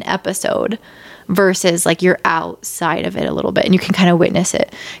having an episode versus like you're outside of it a little bit and you can kind of witness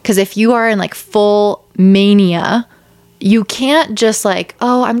it. Because if you are in like full mania, you can't just like,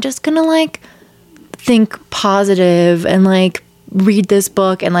 oh, I'm just gonna like think positive and like read this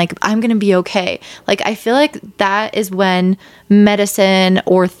book and like I'm gonna be okay. Like, I feel like that is when medicine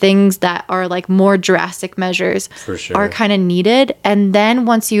or things that are like more drastic measures For sure. are kind of needed. And then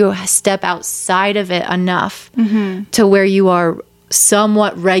once you step outside of it enough to where you are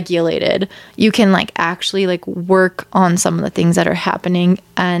somewhat regulated, you can like actually like work on some of the things that are happening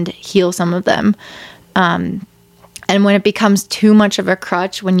and heal some of them. And when it becomes too much of a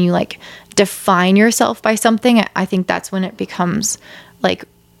crutch, when you like define yourself by something, I think that's when it becomes like,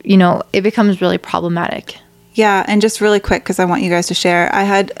 you know, it becomes really problematic. Yeah. And just really quick, because I want you guys to share, I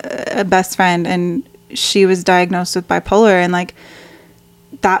had a best friend, and she was diagnosed with bipolar, and like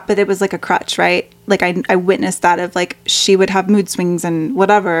that, but it was like a crutch, right? Like, I witnessed that of like, she would have mood swings and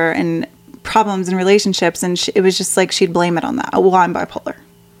whatever and problems in relationships. And it was just like, she'd blame it on that. Oh, well, I'm bipolar.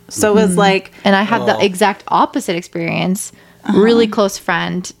 So it was like, and I had the exact opposite experience. Really close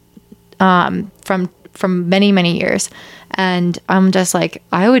friend from many, many years. And I'm just like,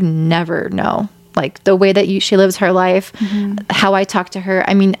 I would never know. Like, the way that she lives her life, how I talk to her.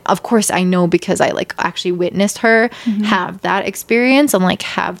 I mean, of course I know because I like actually witnessed her have that experience and like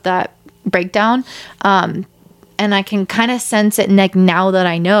have that breakdown. And I can kind of sense it like now that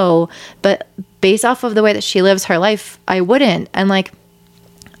I know, but based off of the way that she lives her life, I wouldn't. And like,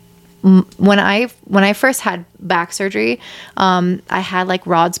 when I first had back surgery, I had like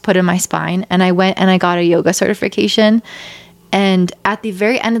rods put in my spine, and I went and I got a yoga certification. And at the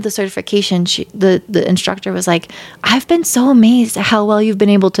very end of the certification, the instructor was like, I've been so amazed at how well you've been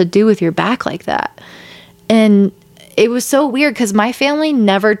able to do with your back like that. And it was so weird because my family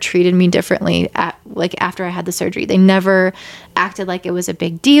never treated me differently after I had the surgery. They never acted like it was a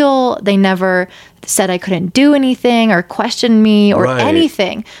big deal. They never said I couldn't do anything or questioned me or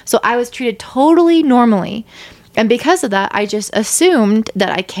anything. So I was treated totally normally. And because of that, I just assumed that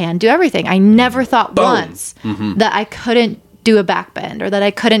I can do everything. I never thought once that I couldn't do a back bend or that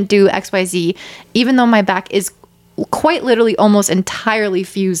I couldn't do XYZ, even though my back is quite literally almost entirely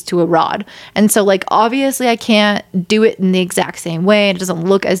fused to a rod. And so like, obviously I can't do it in the exact same way. It doesn't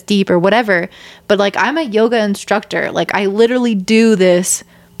look as deep or whatever, but like, I'm a yoga instructor. Like, I literally do this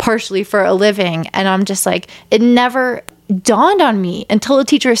partially for a living. And I'm just like, it never dawned on me until a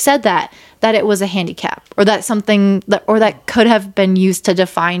teacher said that it was a handicap or that something that, or that could have been used to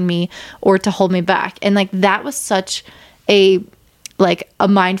define me or to hold me back. And like, that was such a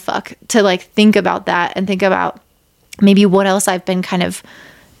mind fuck to like think about that and think about maybe what else I've been kind of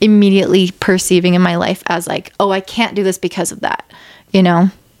immediately perceiving in my life as like, oh, I can't do this because of that, you know?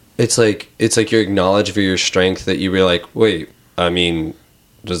 it's like you're acknowledged for your strength that you were like, wait, I mean,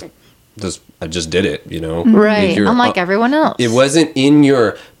 I just did it, you know? Right. I'm like everyone else. It wasn't in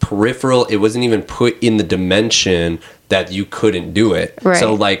your peripheral. It wasn't even put in the dimension that you couldn't do it. Right.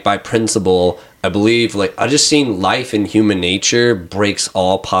 So like by principle, I believe like I just seen life and human nature breaks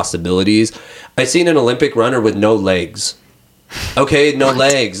all possibilities. I seen an Olympic runner with no legs. Okay, no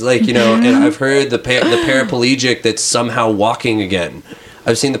legs. Like, you know, and I've heard the paraplegic that's somehow walking again.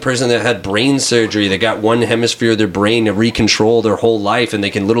 I've seen the person that had brain surgery that got one hemisphere of their brain to recontrol their whole life and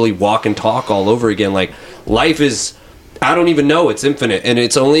they can literally walk and talk all over again. Like, life is, I don't even know, it's infinite. And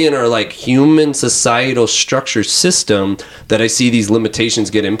it's only in our like human societal structure system that I see these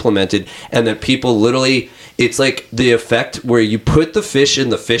limitations get implemented, and that people literally, it's like the effect where you put the fish in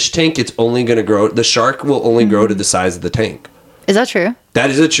the fish tank, it's only going to grow, the shark will only grow to the size of the tank. Is that true? That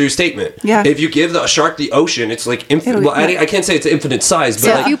is a true statement. Yeah. If you give the shark the ocean, it's like infinite. Well, I can't say it's infinite size, but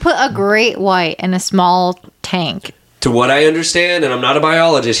So like, if you put a great white in a small tank, to what I understand, and I'm not a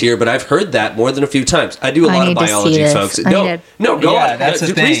biologist here, but I've heard that more than a few times. I do a lot of need to see biology, this. folks. I need to- No, go Yeah, on. that's the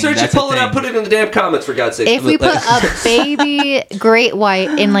thing. Research That's it, pull the it out, thing. put it in the damn comments, for God's sake. if we put a baby great white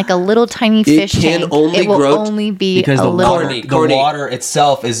in like a little tiny fish can tank, only it will grow only be because a the little. water, Courtney. the water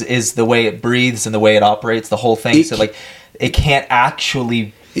itself is the way it breathes and the way it operates, the whole thing. So like it can't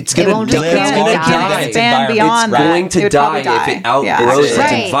actually. It's It going won't to just die. It's grow going to and die. die. Expand beyond It's that. going It to would die probably if it die. outgrows Yeah. its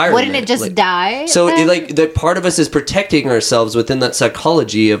Right. environment. Wouldn't it just Like, die? So then? that part of us is protecting ourselves within that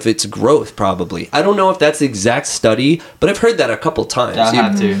psychology of its growth, probably. I don't know if that's the exact study, but I've heard that a couple times. I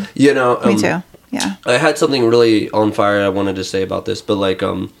have to. You know, Me too. Yeah. I had something really on fire I wanted to say about this, but like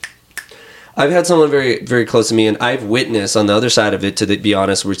I've had someone very, very close to me, and I've witnessed on the other side of it, be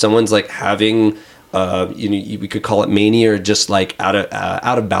honest, where someone's like having we could call it mania, or just like out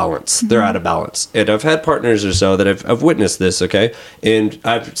of balance. They're out of balance. And I've had partners or so that I've witnessed this, okay? And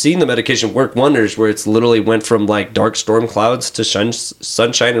I've seen the medication work wonders, where it's literally went from like dark storm clouds to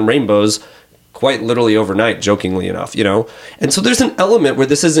sunshine and rainbows quite literally overnight, jokingly enough, you know? And so there's an element where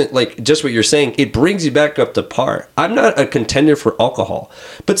this isn't like just what you're saying. It brings you back up to par. I'm not a contender for alcohol,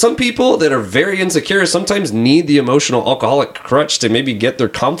 but some people that are very insecure sometimes need the emotional alcoholic crutch to maybe get their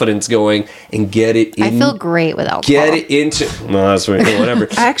confidence going and get it in. I feel great with alcohol. Get it into... No, that's right. Whatever.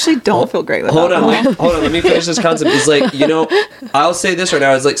 I actually don't feel great with Hold alcohol. on. Hold on. Let me finish this concept. It's like, you know, I'll say this right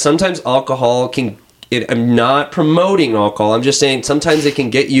now. It's like sometimes alcohol can... I'm not promoting alcohol. I'm just saying sometimes it can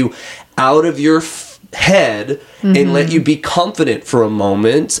get you out of your head and let you be confident for a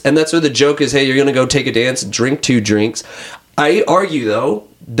moment. And that's where the joke is, hey, you're going to go take a dance, drink 2 drinks. I argue, though,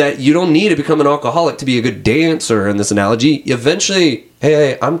 that you don't need to become an alcoholic to be a good dancer in this analogy. Eventually,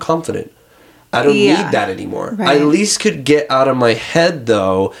 hey, I'm confident. I don't need that anymore. Right. I at least could get out of my head,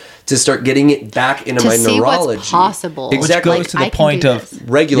 though, to start getting it back into To my see neurology. what's possible. Exactly. Which goes Like, to I the can point do of this.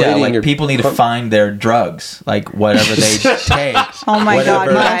 regulating like your... people need to find their drugs, like whatever they take. Oh my God,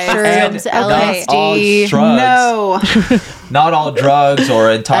 whatever- guys. Mushrooms, And not all LSD. drugs, No. not all drugs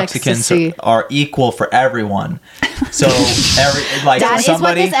or intoxicants Ecstasy. are equal for everyone. So That is what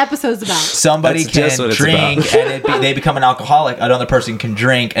somebody this episode's about. somebody That's just can what it's drink and they become an alcoholic. Another person can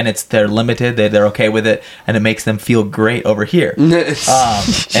drink and they're limited. They're okay with it, and it makes them feel great over here.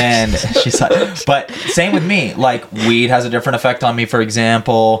 And she's like, but same with me. Like weed has a different effect on me, for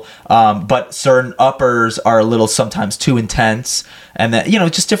example. But certain uppers are a little sometimes too intense, and that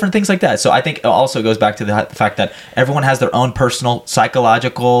just different things like that. So I think it also goes back to the fact that everyone has their own personal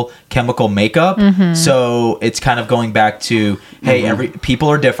psychological chemical makeup. So it's kind of going back to, hey, people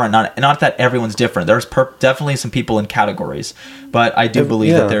are different. Not that everyone's different. There's definitely some people in categories, but I do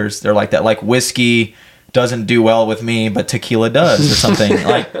believe that they're like that. Like whiskey doesn't do well with me, but tequila does, or something.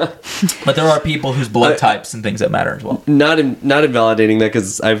 But there are people whose blood types and things that matter as well. Not invalidating that,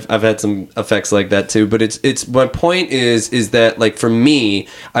 because I've had some effects like that too. But it's my point is that, like, for me,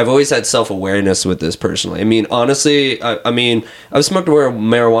 I've always had self-awareness with this personally. I mean, honestly, I've smoked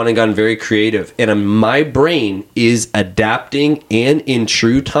marijuana and gotten very creative, and my brain is adapting and in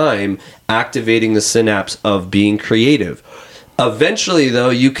true time activating the synapse of being creative. Eventually, though,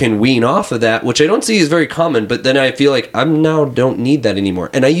 you can wean off of that, which I don't see is very common, but then I feel like I now don't need that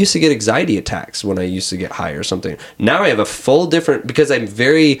anymore. And I used to get anxiety attacks when I used to get high or something. Now I have a full different, because I'm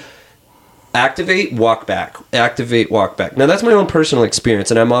very activate, walk back. Activate, walk back. Now, that's my own personal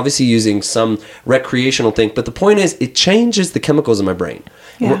experience, and I'm obviously using some recreational thing, but the point is, it changes the chemicals in my brain.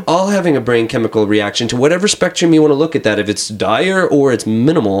 Yeah. We're all having a brain chemical reaction to whatever spectrum you want to look at that. If it's dire or it's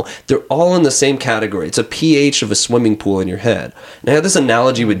minimal, they're all in the same category. It's a pH of a swimming pool in your head. And I had this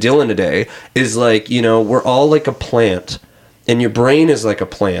analogy with Dylan today, is like, we're all like a plant. and your brain is like a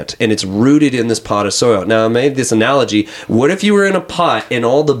plant and it's rooted in this pot of soil. Now, I made this analogy. What if you were in a pot and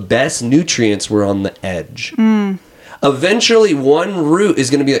all the best nutrients were on the edge? Eventually, one root is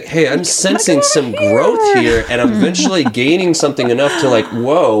going to be like, hey, I'm sensing some growth here, and I'm eventually gaining something enough to like,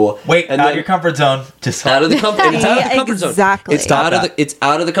 whoa. Wait, and out of your comfort zone. Just out of the comfort. It's out of the comfort zone. Exactly. It's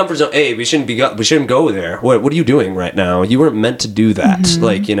out of the comfort zone. Hey, we shouldn't go there. What are you doing right now? You weren't meant to do that.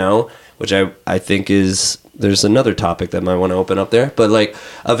 Like, you know, which I think is, there's another topic that might want to open up there. But like,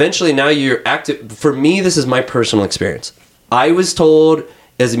 eventually now you're active. For me, this is my personal experience. I was told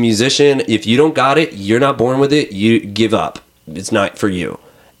as a musician, if you don't got it, you're not born with it, you give up. It's not for you.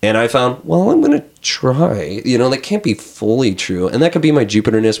 And I found, well, I'm going to try. You know, that can't be fully true. And that could be my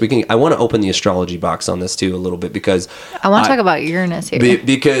Jupiter-ness. I want to open the astrology box on this too a little bit, because I want to talk about Uranus here.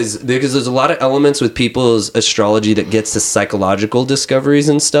 Because there's a lot of elements with people's astrology that gets to psychological discoveries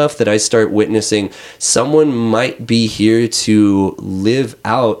and stuff that I start witnessing. Someone might be here to live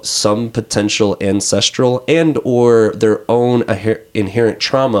out some potential ancestral and or their own inherent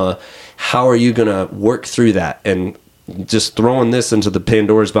trauma. How are you going to work through that? And just throwing this into the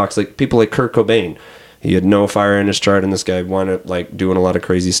Pandora's box, like people like Kurt Cobain, he had no fire in his chart, and this guy wanted like doing a lot of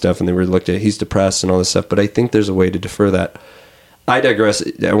crazy stuff, and they were looked at, he's depressed and all this stuff. But I think there's a way to defer that. I digress.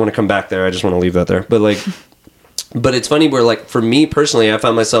 I want to come back there. I just want to leave that there. But like, but it's funny where like for me personally, I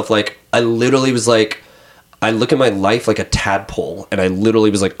found myself like, I literally was like, I look at my life like a tadpole, and I literally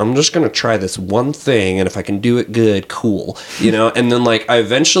was like, I'm just going to try this one thing, and if I can do it good, cool, you know? And then like, I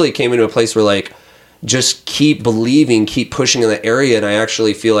eventually came into a place where like, just keep believing, keep pushing in that area. And I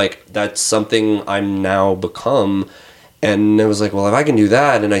actually feel like that's something I'm now become. And I was like, well, if I can do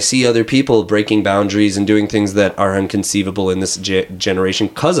that, and I see other people breaking boundaries and doing things that are unconceivable in this generation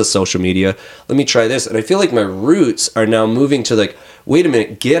because of social media, let me try this. And I feel like my roots are now moving to like, wait a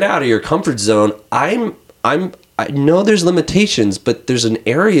minute, get out of your comfort zone. I know there's limitations, but there's an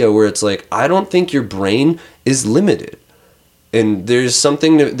area where it's like, I don't think your brain is limited. And there's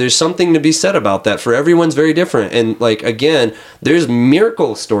something to be said about that. For everyone's very different. And like, again, there's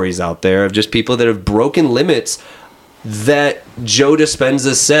miracle stories out there of just people that have broken limits that Joe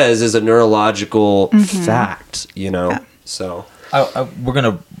Dispenza says is a neurological fact, you know? Yeah. So we're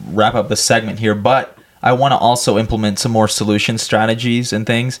going to wrap up the segment here, but I want to also implement some more solution strategies and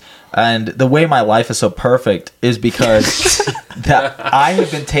things. And the way my life is so perfect is because that I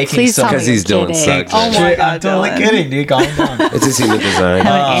have been taking some... Because he's doing suck. Oh my God, I'm totally kidding, dude. Calm down. It's his human design.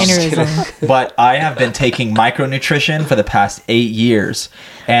 But I have been taking micronutrition for the past 8 years.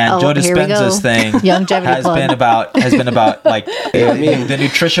 And Joe Dispenza's thing has been about like the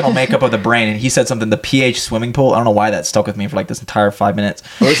nutritional makeup of the brain. And he said something, the pH swimming pool. I don't know why that stuck with me for like this entire 5 minutes.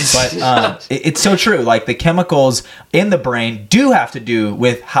 But it's so true. Like the chemicals in the brain do have to do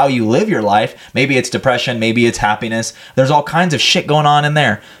with how you live your life. Maybe it's depression, maybe it's happiness. There's all kinds of shit going on in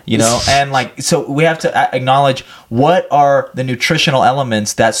there, you know? And like, so we have to acknowledge what are the nutritional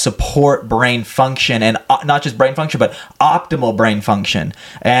elements that support brain function, and not just brain function, but optimal brain function.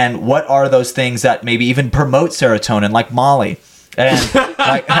 And what are those things that maybe even promote serotonin, like Molly? And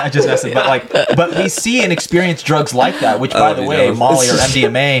like, I just messed it, but we see and experience drugs like that, which by the way, Molly or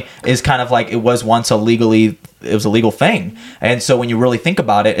MDMA is kind of like, it was once a legal thing. And so when you really think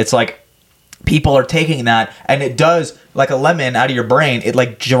about it, it's like people are taking that, and it does, like a lemon out of your brain, it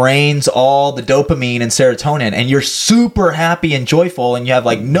like drains all the dopamine and serotonin, and you're super happy and joyful, and you have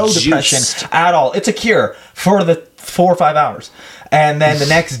like no depression at all. It's a cure for the 4 or 5 hours. And then the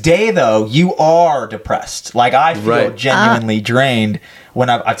next day, though, you are depressed. Like, I feel genuinely drained when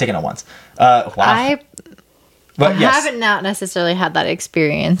I've taken it once. Wow. I haven't not necessarily had that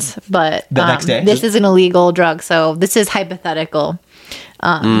experience, but the next day? This is an illegal drug, so this is hypothetical.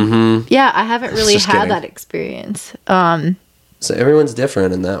 Yeah, I haven't really had that experience. So everyone's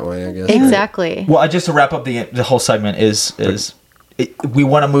different in that way, I guess. Exactly. Right? Well, just to wrap up the whole segment we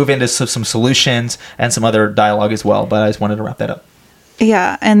want to move into some solutions and some other dialogue as well, but I just wanted to wrap that up.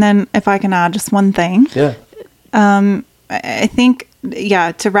 Yeah, and then if I can add just one thing. Yeah. I think,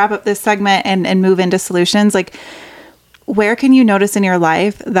 to wrap up this segment and move into solutions, like, where can you notice in your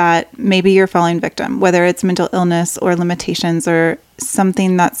life that maybe you're falling victim, whether it's mental illness or limitations or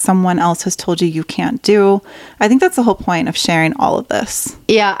something that someone else has told you can't do? I think that's the whole point of sharing all of this.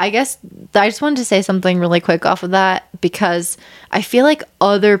 Yeah, I guess I just wanted to say something really quick off of that, because I feel like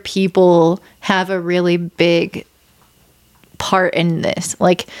other people have a really big part in this.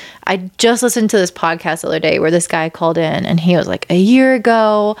 Like, I just listened to this podcast the other day where this guy called in, and he was like, a year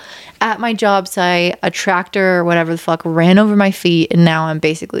ago at my job site, a tractor or whatever the fuck ran over my feet, and now I'm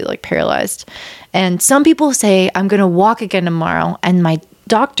basically like paralyzed. And some people say I'm gonna walk again tomorrow, and my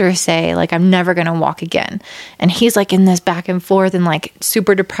doctors say, like, I'm never going to walk again. And he's like in this back and forth and like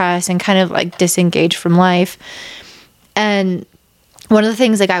super depressed and kind of like disengaged from life. And one of the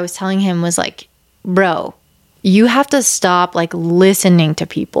things like I was telling him was like, bro, you have to stop like listening to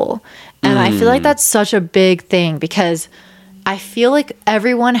people. And I feel like that's such a big thing, because I feel like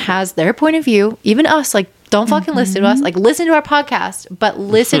everyone has their point of view, even us. Like, don't fucking listen to us. Like, listen to our podcast, but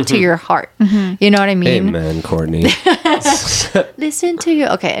listen to your heart. You know what I mean? Amen, Courtney. Listen to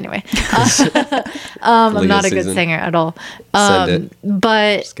your... Okay, anyway. I'm not a good singer at all. Send it.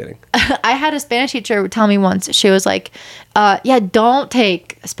 But Just kidding. I had a Spanish teacher tell me once, she was like, yeah, don't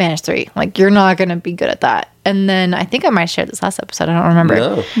take Spanish 3. Like, you're not going to be good at that. And then I think I might share this last episode. I don't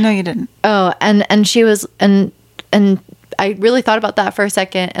remember. No, you didn't. Oh, and she was... And I really thought about that for a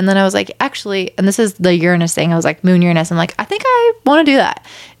second, and then I was like, actually, and this is the Uranus thing, I was like, moon Uranus, I'm like, I think I want to do that.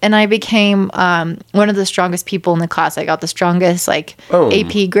 And I became one of the strongest people in the class. I got the strongest like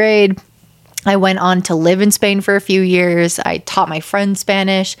AP grade. I went on to live in Spain for a few years. I taught my friends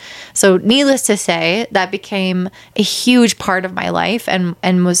Spanish. So needless to say, that became a huge part of my life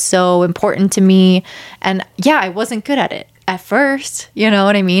and was so important to me. And yeah, I wasn't good at it at first, you know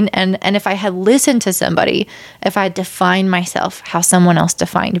what I mean? And if I had listened to somebody, if I had defined myself how someone else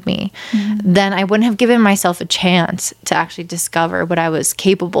defined me, then I wouldn't have given myself a chance to actually discover what I was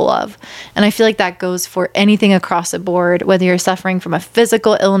capable of. And I feel like that goes for anything across the board, whether you're suffering from a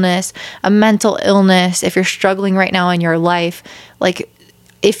physical illness, a mental illness, if you're struggling right now in your life, like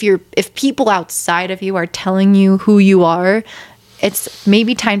if people outside of you are telling you who you are, it's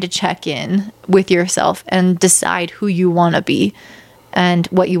maybe time to check in with yourself and decide who you want to be and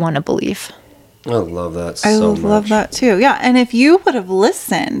what you want to believe. I love that so much. I love that too. Yeah. And if you would have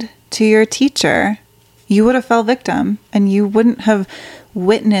listened to your teacher, you would have fell victim and you wouldn't have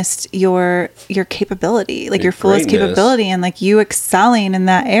witnessed your capability, like your fullest capability, and like you excelling in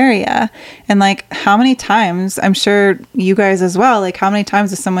that area. And like, how many times, I'm sure you guys as well, like how many times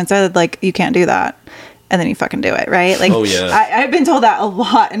has someone said like, you can't do that? And then you fucking do it, right? Like, oh, yeah. I've been told that a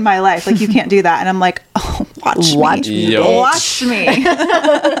lot in my life. Like, you can't do that. And I'm like, oh, watch me. Watch me.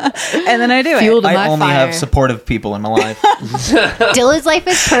 And then I do it. I only have supportive people in my life. Dylan's life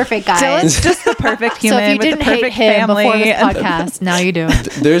is perfect, guys. Dylan's just the perfect human so if you with didn't the perfect hate him family. before this podcast, now you do.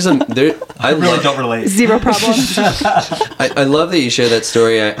 I really don't relate. Zero problems. I love that you share that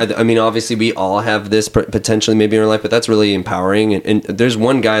story. I mean, obviously, we all have this potentially maybe in our life, but that's really empowering. And there's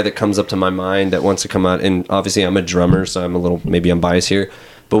one guy that comes up to my mind that wants to come out. And obviously, I'm a drummer, so maybe I'm biased here.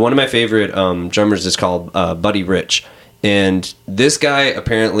 But one of my favorite drummers is called Buddy Rich. And this guy,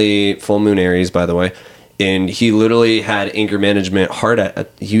 apparently, full moon Aries, by the way, and he literally had anger management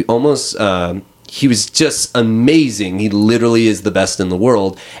he was just amazing. He literally is the best in the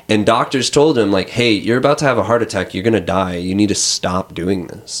world. And doctors told him, like, hey, you're about to have a heart attack. You're going to die. You need to stop doing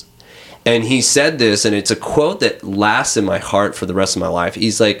this. And he said this, and it's a quote that lasts in my heart for the rest of my life.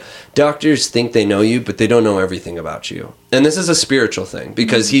 He's like, doctors think they know you, but they don't know everything about you. And this is a spiritual thing,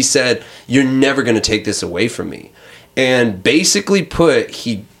 because he said, you're never going to take this away from me. And basically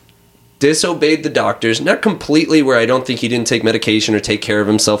he disobeyed the doctors, not completely, where I don't think he didn't take medication or take care of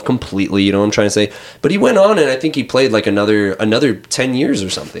himself completely, you know what I'm trying to say? But he went on, and I think he played like another 10 years or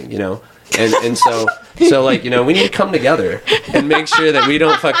something, you know? And so like, you know, we need to come together and make sure that we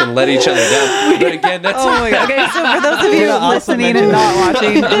don't fucking let each other down. But again, that's... Oh my God. Okay, so for those of you listening and not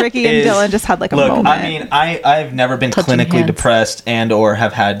watching, Ricky and Dylan just had like a moment. I mean, I've never been clinically depressed and or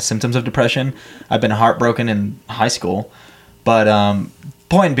have had symptoms of depression. I've been heartbroken in high school. But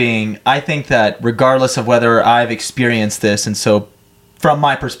point being, I think that regardless of whether I've experienced this, and so from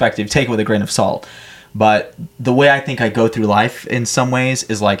my perspective, take it with a grain of salt. But the way I think I go through life in some ways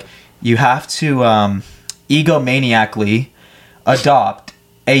is like, you have to egomaniacally adopt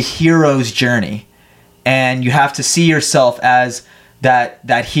a hero's journey, and you have to see yourself as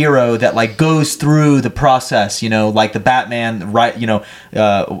that hero that like goes through the process, you know, like the Batman, right? You know,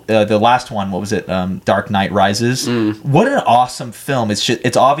 the last one, what was it? Dark Knight Rises. What an awesome film!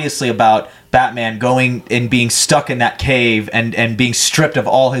 It's obviously about Batman going and being stuck in that cave and being stripped of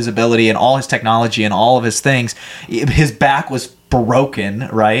all his ability and all his technology and all of his things. His back was broken,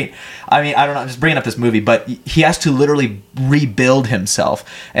 right? I mean, I don't know, I'm just bringing up this movie, but he has to literally rebuild himself.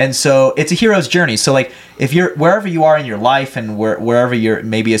 And so it's a hero's journey. So like, if you're wherever you are in your life and wherever you're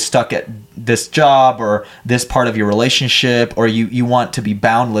maybe stuck at this job or this part of your relationship, or you want to be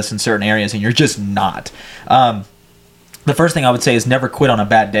boundless in certain areas and you're just not, the first thing I would say is never quit on a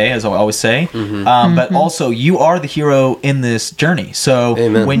bad day, as I always say. But also, you are the hero in this journey. So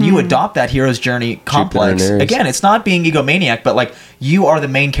Amen. when you adopt that hero's journey complex, Aries. again, it's not being egomaniac, but like you are the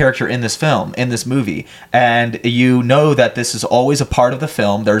main character in this film, in this movie. And you know that this is always a part of the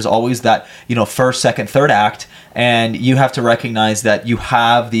film. There's always that, first, second, third act. And you have to recognize that you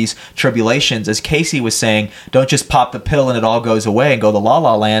have these tribulations. As Casey was saying, don't just pop the pill and it all goes away and go to La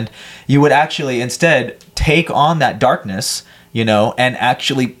La Land. You would actually instead take on that darkness, and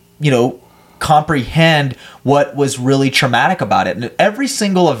actually, comprehend what was really traumatic about it. And every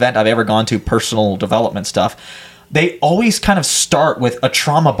single event I've ever gone to, personal development stuff, they always kind of start with a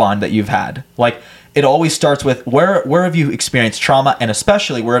trauma bond that you've had. Like, it always starts with where have you experienced trauma, and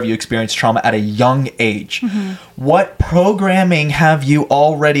especially where have you experienced trauma at a young age? What programming have you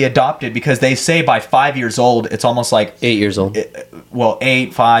already adopted? Because they say by 5 years old, it's almost like 8 years old.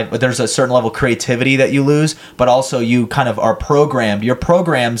 8, 5, but there's a certain level of creativity that you lose, but also you kind of are programmed. Your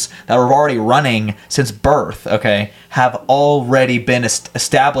programs that were already running since birth, okay, have already been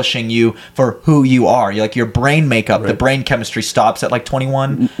establishing you for who you are. Like your brain makeup, the brain chemistry stops at like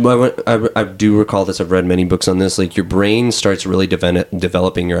 21. Well, I do recall this. I've read many books on this. Like your brain starts really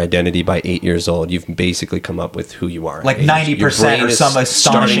developing your identity by 8 years old. You've basically come up with who you are. Like 90% or some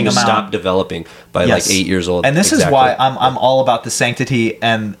astonishing amount. Stop developing by like 8 years old. And this is why I'm all about the sanctity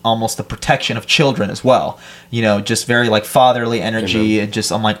and almost the protection of children as well. Just very like fatherly energy. And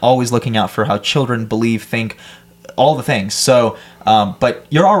just I'm like always looking out for how children believe, think, all the things. So, but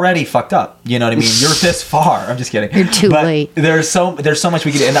you're already fucked up. You know what I mean? You're this far. I'm just kidding. You're too late. There's so much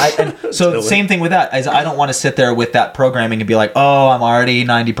we can do. And so same thing with that is I don't want to sit there with that programming and be like, oh, I'm already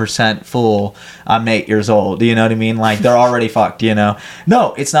 90% full. I'm 8 years old. You know what I mean? Like they're already fucked, No,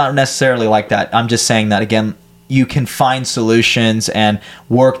 it's not necessarily like that. I'm just saying that again, you can find solutions and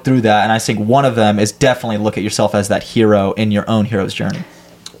work through that. And I think one of them is definitely look at yourself as that hero in your own hero's journey.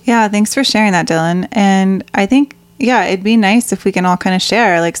 Yeah, thanks for sharing that, Dylan. And I think, it'd be nice if we can all kind of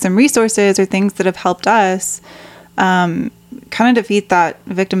share like some resources or things that have helped us kind of defeat that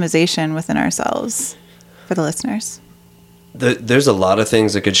victimization within ourselves for the listeners. There's a lot of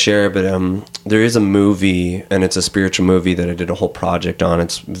things I could share, but there is a movie, and it's a spiritual movie that I did a whole project on.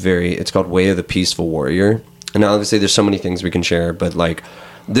 It's called Way of the Peaceful Warrior. And obviously there's so many things we can share, but like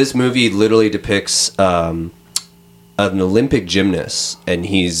this movie literally depicts an Olympic gymnast, and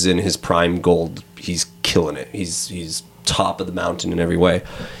he's in his prime gold. He's killing it. He's top of the mountain in every way.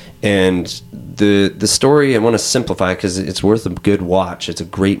 And the story, I want to simplify because it's worth a good watch. It's a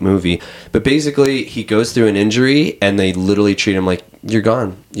great movie. But basically, he goes through an injury, and they literally treat him like, you're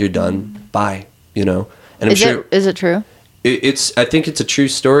gone. You're done. Bye. And I'm sure... Is it true? I think it's a true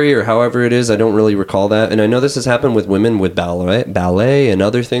story, or however it is. I don't really recall that. And I know this has happened with women with ballet and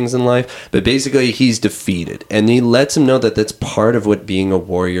other things in life. But basically, he's defeated. And he lets him know that that's part of what being a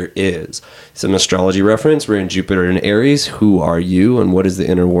warrior is. It's an astrology reference. We're in Jupiter and Aries. Who are you? And what is the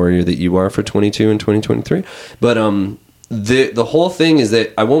inner warrior that you are for 22 and 2023? But the whole thing is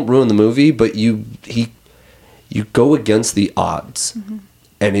that, I won't ruin the movie, but you go against the odds. Mm-hmm.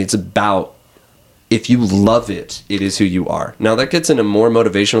 And it's about... if you love it, it is who you are. Now, that gets in a more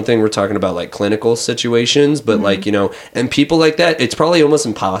motivational thing. We're talking about, like, clinical situations. But, like, and people like that, it's probably almost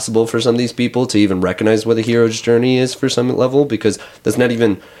impossible for some of these people to even recognize what a hero's journey is for some level. Because that's not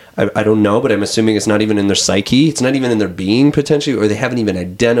even... I don't know, but I'm assuming it's not even in their psyche. It's not even in their being, potentially. Or they haven't even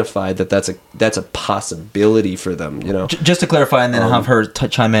identified that that's a possibility for them, Just to clarify, and then I'll have her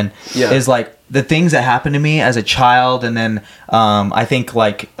chime in, is, like, the things that happened to me as a child, and then I think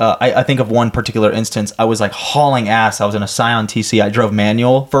I think of one particular instance. I was like hauling ass. I was in a Scion TC. I drove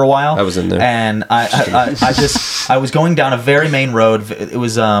manual for a while. I was in there, and I was going down a very main road. It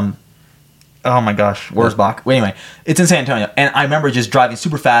was oh my gosh, Wurzbach. Well, anyway, it's in San Antonio, and I remember just driving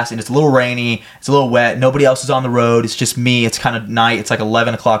super fast, and it's a little rainy, it's a little wet, nobody else is on the road, it's just me, it's kind of night, it's like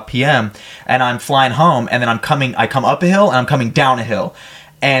 11 o'clock p.m., and I'm flying home, and then I come up a hill, and I'm coming down a hill,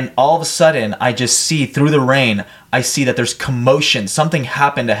 and all of a sudden, I just see, through the rain, I see that there's commotion, something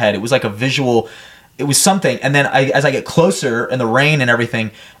happened ahead, it was like a visual... It was something, and then as I get closer in the rain and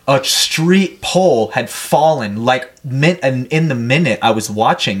everything, a street pole had fallen, like in the minute I was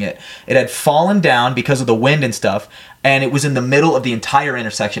watching it. It had fallen down because of the wind and stuff, and it was in the middle of the entire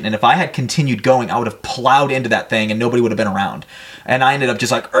intersection. And if I had continued going, I would have plowed into that thing and nobody would have been around. And I ended up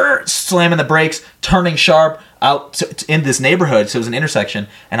just like slamming the brakes, turning sharp out in this neighborhood. So it was an intersection,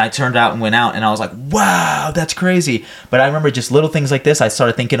 and I turned out and went out, and I was like, wow, that's crazy. But I remember just little things like this. I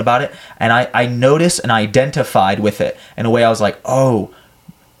started thinking about it, and I noticed and identified with it in a way. I was like, oh,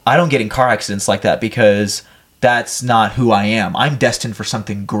 I don't get in car accidents like that because that's not who I am. I'm destined for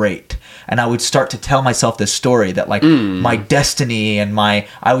something great. And I would start to tell myself this story that like my destiny and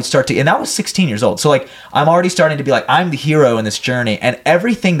I would start to, and that was 16 years old. So like, I'm already starting to be like, I'm the hero in this journey, and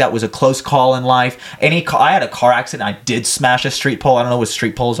everything that was a close call in life, I had a car accident. I did smash a street pole. I don't know what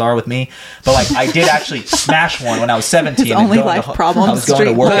street poles are with me, but like I did actually smash one when I was 17. His only life problem, I was going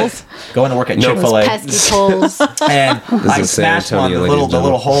to work at Chick-fil-A. Pesky poles. And I is San smashed one. Antonio, The ladies and little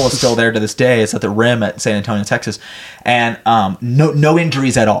gentlemen. hole is still there to this day. It's at the rim at San Antonio, Texas. And no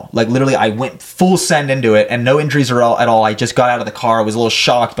injuries at all. Like literally, I went full send into it, and no injuries at all. I just got out of the car. I was a little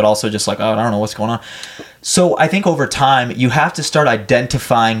shocked, but also just like, oh, I don't know what's going on. So I think over time, you have to start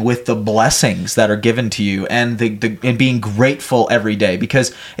identifying with the blessings that are given to you, and and being grateful every day.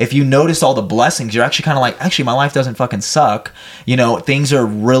 Because if you notice all the blessings, you're actually kind of like, actually, my life doesn't fucking suck. You know, things are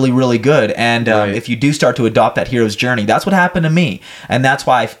really, really good. And Right. if you do start to adopt that hero's journey, that's what happened to me. And that's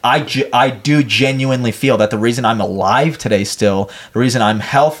why I do genuinely feel that the reason I'm alive today still, the reason I'm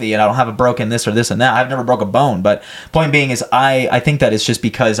healthy and I don't have a broken this or this and that, I've never broke a bone. But point being is I think that it's just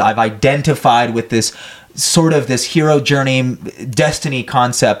because I've identified with this sort of this hero journey destiny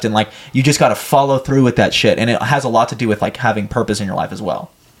concept, and like you just got to follow through with that shit, and it has a lot to do with like having purpose in your life as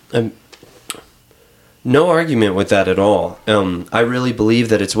well. No argument with that at all. I really believe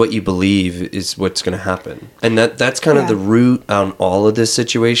that it's what you believe is what's going to happen. And that's kind of the root on all of this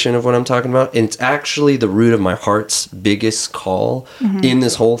situation of what I'm talking about. And it's actually the root of my heart's biggest call in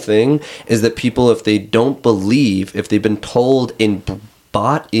this whole thing, is that people, if they don't believe, if they've been told and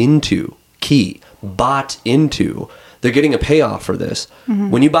bought into, they're getting a payoff for this.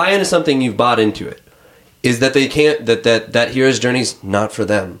 When you buy into something, you've bought into it. Is that they can't, that hero's journey's not for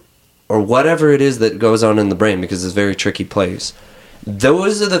them, or whatever it is that goes on in the brain, because it's a very tricky place.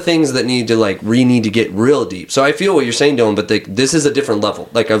 Those are the things that need to get real deep. So I feel what you're saying, Dylan, but this is a different level.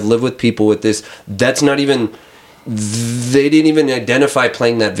 Like, I've lived with people with this. That's not even, they didn't even identify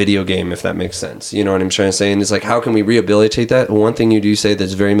playing that video game, if that makes sense. You know what I'm trying to say? And it's like, how can we rehabilitate that? One thing you do say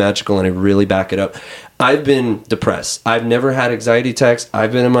that's very magical, and I really back it up. I've been depressed. I've never had anxiety attacks.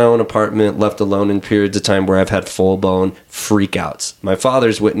 I've been in my own apartment, left alone in periods of time where I've had full-blown freakouts. My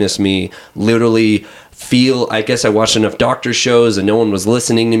father's witnessed me literally feel, I guess I watched enough doctor shows and no one was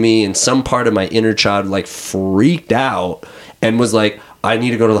listening to me, and some part of my inner child like freaked out and was like, I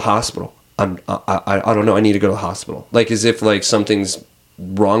need to go to the hospital. I don't know. I need to go to the hospital. Like, as if like something's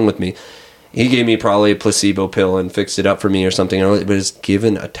wrong with me. He gave me probably a placebo pill and fixed it up for me or something. It was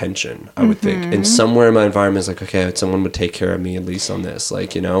given attention, I would think. And somewhere in my environment is like, okay, someone would take care of me at least on this,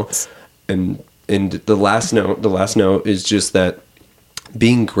 like, you know. And the last note is just that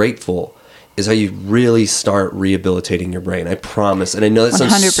being grateful is how you really start rehabilitating your brain. I promise. And I know that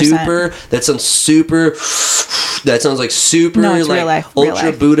sounds 100%. that sounds like super, No, it's like real ultra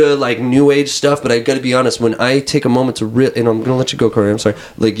life. Buddha, like new age stuff. But I got to be honest, when I take a moment to and I'm gonna let you go, Corey. I'm sorry.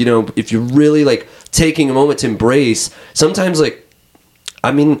 Like, you know, if you're really like taking a moment to embrace, sometimes like,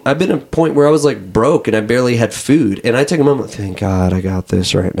 I mean, I've been at a point where I was like broke and I barely had food, and I take a moment, thank God I got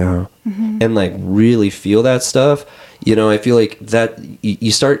this right now, and like really feel that stuff. You know, I feel like that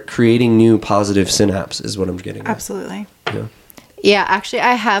you start creating new positive synapses is what I'm getting at. Absolutely. Yeah. Yeah, actually,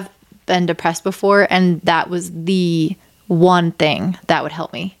 I have been depressed before, and that was the one thing that would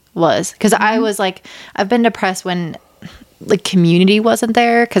help me, was because I was like, I've been depressed when like community wasn't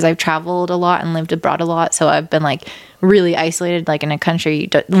there, because I've traveled a lot and lived abroad a lot, so I've been like really isolated, like in a country you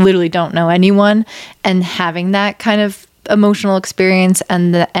literally don't know anyone, and having that kind of emotional experience,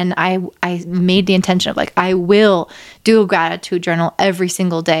 and I made the intention of like, I will do a gratitude journal every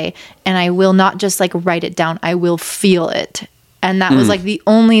single day, and I will not just like write it down, I will feel it. And that was like the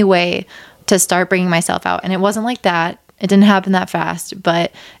only way to start bringing myself out. And it wasn't like that, it didn't happen that fast,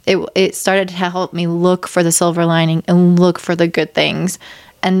 but it started to help me look for the silver lining and look for the good things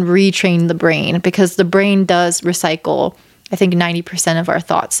and retrain the brain, because the brain does recycle, I think, 90% of our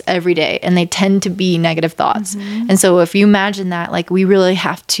thoughts every day, and they tend to be negative thoughts. And so if you imagine that, like, we really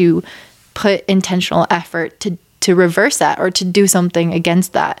have to put intentional effort to reverse that, or to do something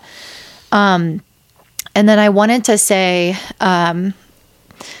against that. And then I wanted to say a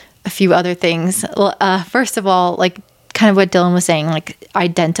few other things. First of all, like kind of what Dylan was saying, like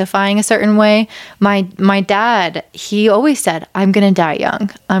identifying a certain way. My dad, he always said, I'm going to die young.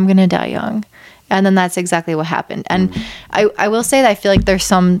 I'm going to die young. And then that's exactly what happened. And I will say that I feel like there's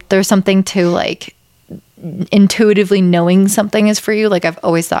something to like intuitively knowing something is for you. Like, I've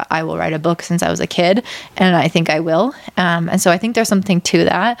always thought I will write a book since I was a kid, and I think I will. And so I think there's something to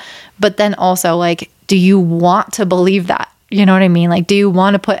that. But then also, like, do you want to believe that? You know what I mean? Like, do you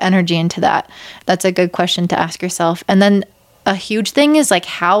want to put energy into that? That's a good question to ask yourself. And then a huge thing is like,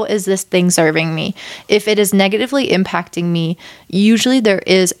 how is this thing serving me? If it is negatively impacting me, usually there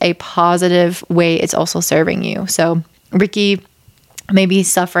is a positive way it's also serving you. So Ricky maybe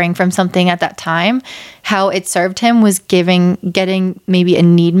suffering from something at that time, how it served him was getting maybe a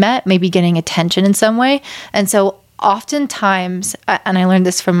need met, maybe getting attention in some way. And so oftentimes, and I learned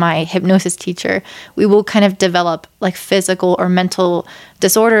this from my hypnosis teacher, we will kind of develop like physical or mental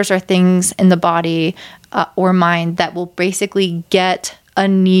disorders or things in the body or mind that will basically get a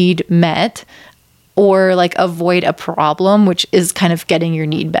need met or like avoid a problem, which is kind of getting your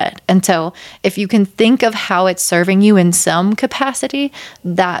need met. And so if you can think of how it's serving you in some capacity,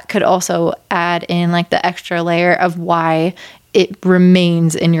 that could also add in like the extra layer of why it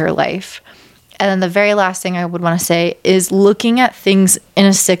remains in your life. And then the very last thing I would want to say is looking at things in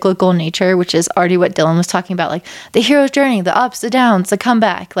a cyclical nature, which is already what Dylan was talking about, like the hero's journey, the ups, the downs, the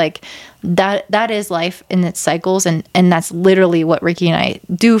comeback, like that is life in its cycles. And that's literally what Ricky and I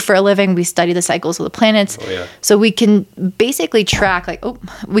do for a living. We study the cycles of the planets. Oh, yeah. So we can basically track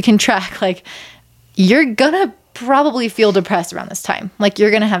you're gonna probably feel depressed around this time. Like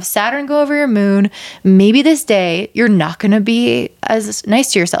you're going to have Saturn go over your moon. Maybe this day you're not going to be as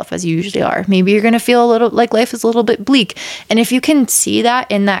nice to yourself as you usually are. Maybe you're going to feel a little like life is a little bit bleak. And if you can see that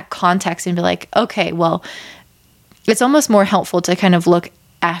in that context and be like, okay, well, it's almost more helpful to kind of look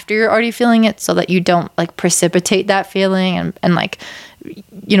after you're already feeling it so that you don't like precipitate that feeling and like,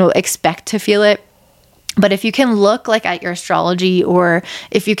 you know, expect to feel it. But if you can look like at your astrology, or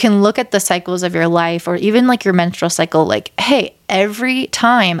if you can look at the cycles of your life, or even like your menstrual cycle, like, hey, every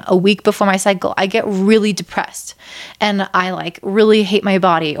time a week before my cycle, I get really depressed and I like really hate my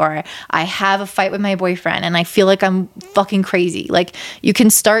body, or I have a fight with my boyfriend and I feel like I'm fucking crazy. Like you can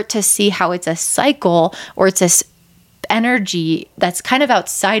start to see how it's a cycle, or it's this energy that's kind of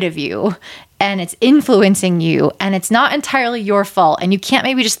outside of you and it's influencing you and it's not entirely your fault, and you can't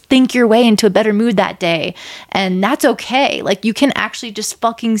maybe just think your way into a better mood that day, and that's okay. Like you can actually just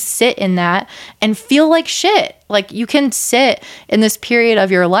fucking sit in that and feel like shit. Like you can sit in this period of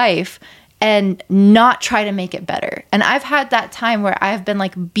your life and not try to make it better. And I've had that time where I've been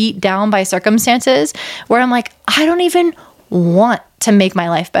like beat down by circumstances where I'm like, I don't even want to make my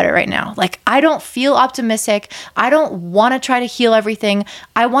life better right now. Like I don't feel optimistic. I don't want to try to heal everything.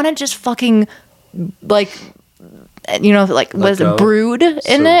 I want to just fucking like, you know, like was brood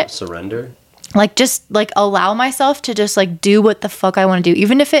in it. Surrender. Like just like allow myself to just like do what the fuck I want to do,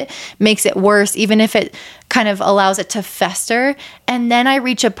 even if it makes it worse, even if it kind of allows it to fester. And then I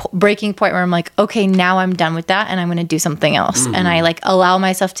reach a breaking point where I'm like, okay, now I'm done with that and I'm going to do something else. And I like allow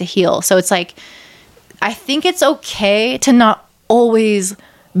myself to heal. So it's like, I think it's okay to not always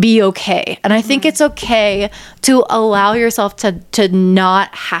be okay. And I think it's okay to allow yourself to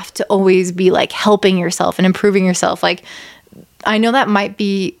not have to always be like helping yourself and improving yourself. Like, I know that might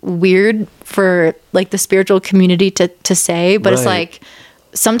be weird for like the spiritual community to say, but It's like,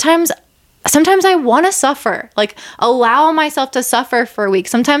 sometimes I want to suffer, like allow myself to suffer for a week.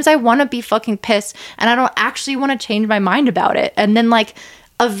 Sometimes I want to be fucking pissed and I don't actually want to change my mind about it. And then like,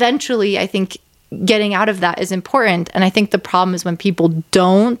 eventually I think getting out of that is important. And I think the problem is when people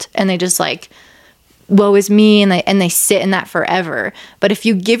don't, and they just like, woe is me, and they sit in that forever. But if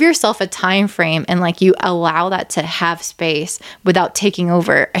you give yourself a time frame and like you allow that to have space without taking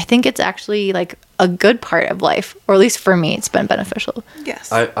over, I think it's actually like a good part of life, or at least for me, it's been beneficial.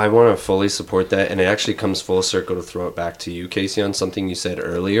 Yes. I want to fully support that, and it actually comes full circle to throw it back to you, Casey, on something you said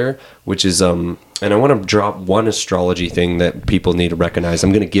earlier, which is and I want to drop one astrology thing that people need to recognize.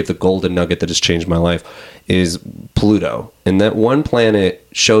 I'm going to give the golden nugget that has changed my life, is Pluto. And that one planet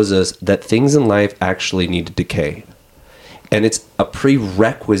shows us that things in life actually need to decay. And it's a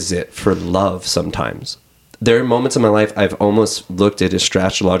prerequisite for love sometimes. There are moments in my life I've almost looked at it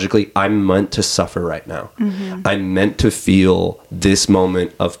astrologically. I'm meant to suffer right now. Mm-hmm. I'm meant to feel this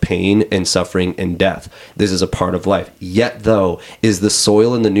moment of pain and suffering and death. This is a part of life. Yet, though, is the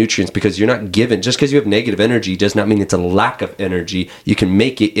soil and the nutrients, because you're not given, just because you have negative energy does not mean it's a lack of energy. You can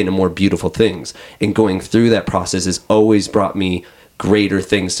make it into more beautiful things. And going through that process has always brought me greater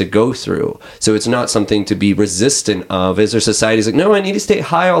things to go through. So it's not something to be resistant of, as our society's like, no, I need to stay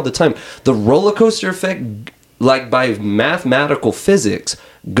high all the time. The roller coaster effect, like by mathematical physics,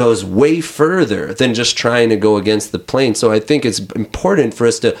 goes way further than just trying to go against the plane. So I think it's important for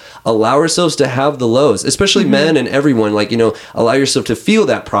us to allow ourselves to have the lows, especially men and everyone, like, you know, allow yourself to feel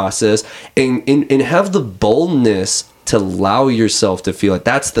that process and have the boldness to allow yourself to feel it.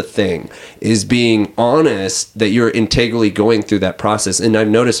 That's the thing, is being honest that you're integrally going through that process. And I've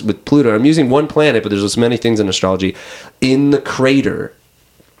noticed with Pluto, I'm using one planet, but there's just many things in astrology, in the crater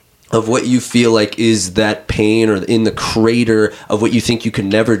of what you feel like is that pain, or in the crater of what you think you can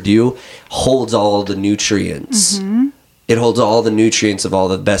never do, holds all the nutrients. It holds all the nutrients of all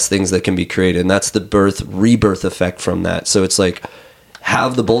the best things that can be created. And that's the rebirth effect from that. So it's like,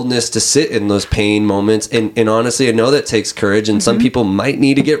 have the boldness to sit in those pain moments. And honestly, I know that takes courage, and some people might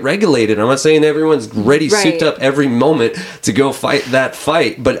need to get regulated. I'm not saying everyone's ready, souped up every moment to go fight that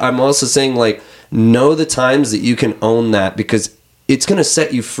fight. But I'm also saying, like, know the times that you can own that, because it's going to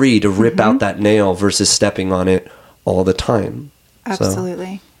set you free to rip out that nail versus stepping on it all the time.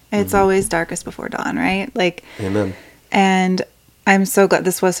 Absolutely. So, it's always darkest before dawn, right? Like, amen. And I'm so glad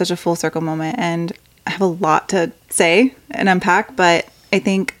this was such a full circle moment, and I have a lot to say and unpack, but I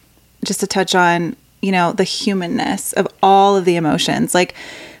think just to touch on, you know, the humanness of all of the emotions. Like,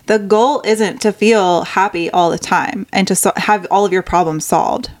 the goal isn't to feel happy all the time and to have all of your problems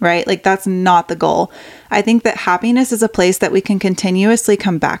solved, right? Like, that's not the goal. I think that happiness is a place that we can continuously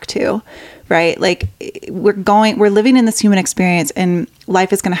come back to, right? Like, we're living in this human experience, and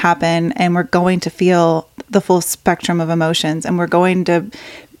life is going to happen, and we're going to feel the full spectrum of emotions, and we're going to,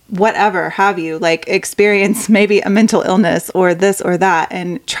 whatever have you, like, experience maybe a mental illness or this or that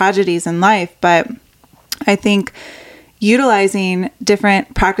and tragedies in life. But I think utilizing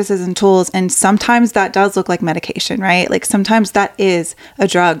different practices and tools, and sometimes that does look like medication, right? Like, sometimes that is a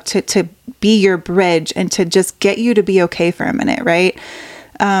drug to be your bridge and to just get you to be okay for a minute, right?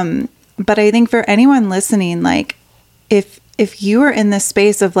 But I think for anyone listening, like, if you are in this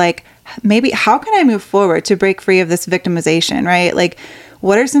space of like, maybe how can I move forward to break free of this victimization, right? Like,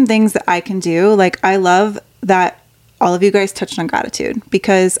 what are some things that I can do? Like, I love that all of you guys touched on gratitude,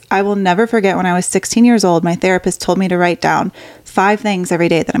 because I will never forget when I was 16 years old, my therapist told me to write down 5 things every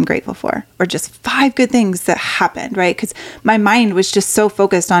day that I'm grateful for, or just 5 good things that happened, right? Because my mind was just so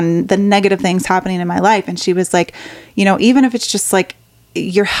focused on the negative things happening in my life. And she was like, you know, even if it's just like,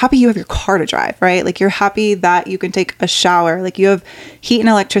 you're happy you have your car to drive, right? Like, you're happy that you can take a shower, like you have heat and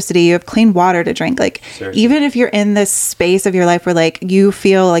electricity, you have clean water to drink. Like, seriously, even if you're in this space of your life where like you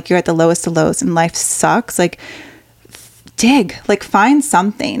feel like you're at the lowest of lows and life sucks, like, find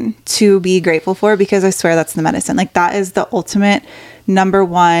something to be grateful for, because I swear that's the medicine. Like, that is the ultimate number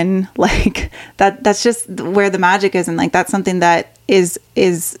one, like, that's just where the magic is. And like, that's something that is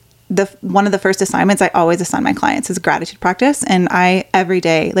the one of the first assignments I always assign my clients is gratitude practice. And I, every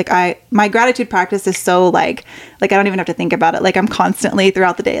day, like, my gratitude practice is so like I don't even have to think about it. Like, I'm constantly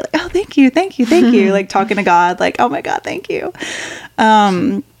throughout the day, like, oh, thank you, like talking to God, like, oh my God, thank you.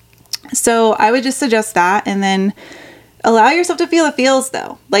 So I would just suggest that. And then allow yourself to feel the feels,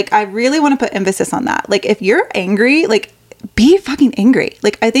 though. Like, I really want to put emphasis on that. Like, if you're angry, like, be fucking angry.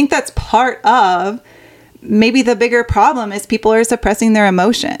 Like, I think that's part of maybe the bigger problem is people are suppressing their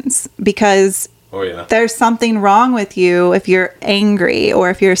emotions, because there's something wrong with you if you're angry or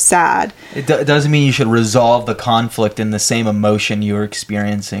if you're sad. It doesn't mean you should resolve the conflict in the same emotion you were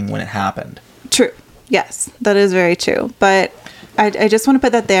experiencing when it happened. True. Yes, that is very true. But I just want to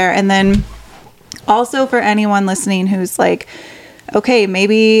put that there. And then also for anyone listening who's like, okay,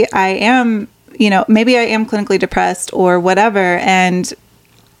 maybe I am clinically depressed or whatever, and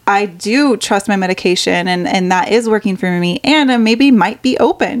I do trust my medication and that is working for me, and I maybe might be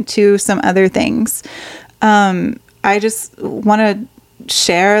open to some other things. I just want to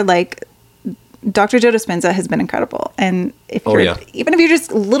share, like, Dr. Joe Dispenza has been incredible. And even if you're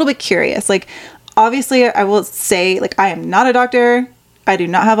just a little bit curious, like, obviously I will say, like, I am not a doctor. I do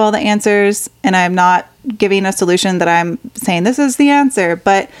not have all the answers, and I'm not giving a solution that I'm saying this is the answer,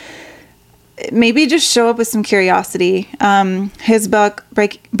 but maybe just show up with some curiosity. His book,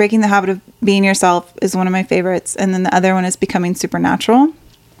 Breaking the Habit of Being Yourself, is one of my favorites. And then the other one is Becoming Supernatural.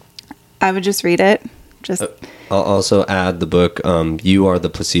 I would just read it. I'll also add the book, You Are the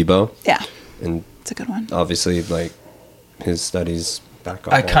Placebo. Yeah. And it's a good one. Obviously, like, his studies back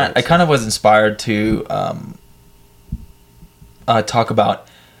up. I kind of was inspired to talk about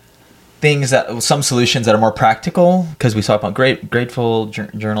some solutions that are more practical, because we talk about grateful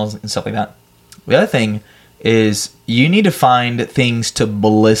journals and stuff like that. The other thing is you need to find things to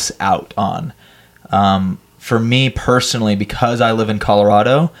bliss out on. For me personally, because I live in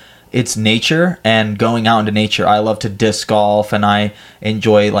Colorado, it's nature and going out into nature. I love to disc golf, and I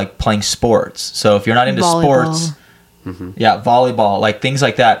enjoy like playing sports. So if you're not into sports, volleyball, like things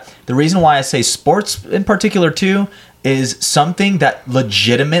like that. The reason why I say sports in particular too is something that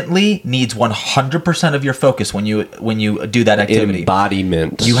legitimately needs 100% of your focus when you do that activity.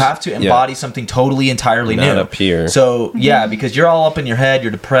 Embodiment. You have to embody something totally, entirely new. Not up here. So, because you're all up in your head,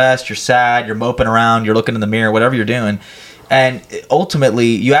 you're depressed, you're sad, you're moping around, you're looking in the mirror, whatever you're doing. And ultimately,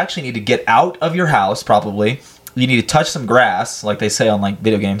 you actually need to get out of your house, probably, you need to touch some grass, like they say on like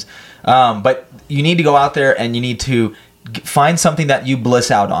video games. But you need to go out there and you need to find something that you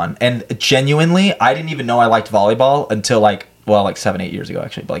bliss out on. And genuinely, I didn't even know I liked volleyball until like 7-8 years ago,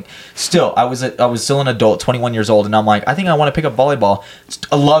 actually. But like, still, I was still an adult, 21 years old, and I'm like, I think I want to pick up volleyball.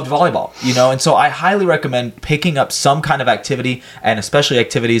 I loved volleyball, you know, and so I highly recommend picking up some kind of activity, and especially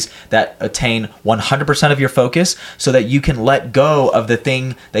activities that attain 100% of your focus, so that you can let go of the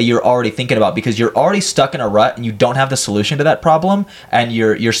thing that you're already thinking about, because you're already stuck in a rut and you don't have the solution to that problem, and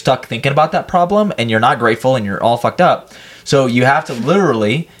you're stuck thinking about that problem, and you're not grateful, and you're all fucked up. So you have to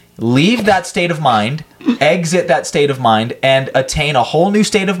literally leave that state of mind, exit that state of mind, and attain a whole new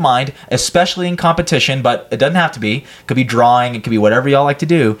state of mind, especially in competition. But it doesn't have to be. It could be drawing. It could be whatever y'all like to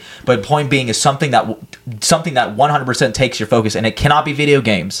do. But point being is something that 100% takes your focus, and it cannot be video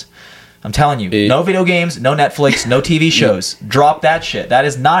games. I'm telling you, no video games, no Netflix, no TV shows. Drop that shit. That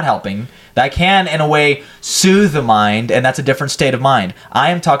is not helping. That can, in a way, soothe the mind, and that's a different state of mind.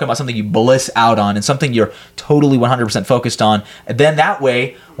 I am talking about something you bliss out on and something you're totally 100% focused on. And then that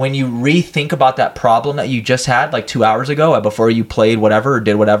way, when you rethink about that problem that you just had like 2 hours ago before you played whatever or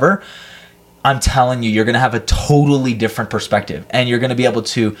did whatever, I'm telling you, you're going to have a totally different perspective, and you're going to be able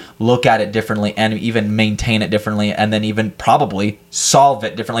to look at it differently and even maintain it differently, and then even probably solve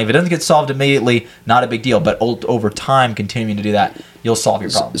it differently. If it doesn't get solved immediately, not a big deal, but over time, continuing to do that, you'll solve your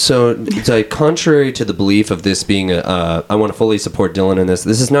problem. So it's like, contrary to the belief of this being I want to fully support Dylan in this.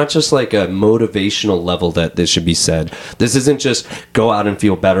 This is not just like a motivational level that this should be said. This isn't just go out and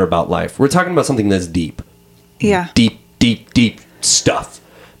feel better about life. We're talking about something that's deep. Yeah. Deep stuff.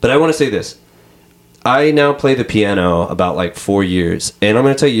 But I want to say this. I now play the piano about like 4 years, and I'm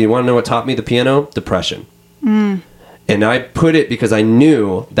going to tell you want to know what taught me the piano? Depression. And I put it because I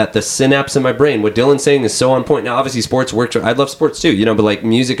knew that the synapse in my brain, what Dylan's saying is so on point. Now, obviously, sports works. I love sports too, you know, but like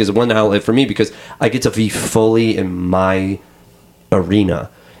music is one outlet for me because I get to be fully in my arena.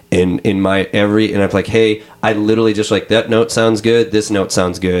 In my and I'm like, hey, I literally just like, that note sounds good, this note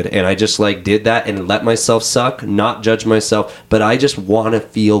sounds good, and I just like did that and let myself suck, not judge myself, but I just want to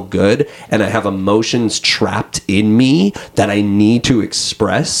feel good, and I have emotions trapped in me that I need to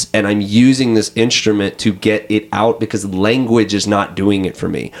express, and I'm using this instrument to get it out because language is not doing it for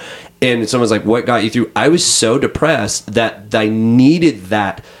me. And someone's like, what got you through? I was so depressed that I needed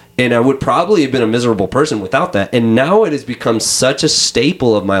that. And I would probably have been a miserable person without that. And now it has become such a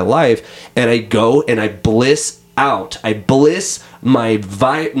staple of my life. And I go and I bliss out. I bliss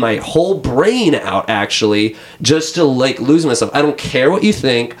my whole brain out, actually, just to like lose myself. I don't care what you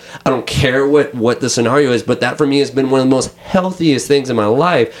think. I don't care what the scenario is. But that for me has been one of the most healthiest things in my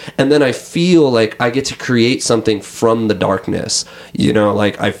life. And then I feel like I get to create something from the darkness. You know,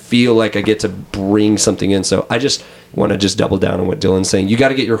 like I feel like I get to bring something in. So I just want to just double down on what Dylan's saying. You got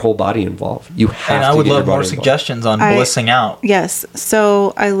to get your whole body involved. You have and to. I would get love your body more involved. suggestions on blissing out. Yes.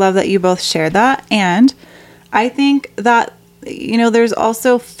 So I love that you both shared that. And I think that, you know, there's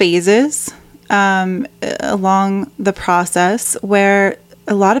also phases along the process where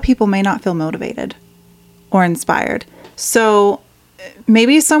a lot of people may not feel motivated or inspired. So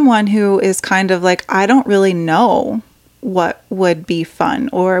maybe someone who is kind of like, I don't really know what would be fun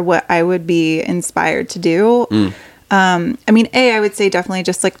or what I would be inspired to do. I mean, I would say definitely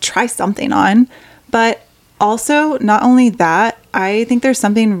just like try something on, but also not only that, I think there's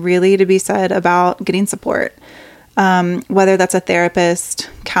something really to be said about getting support. Whether that's a therapist,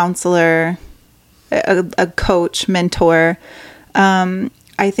 counselor, a coach, mentor.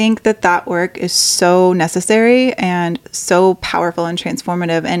 I think that work is so necessary and so powerful and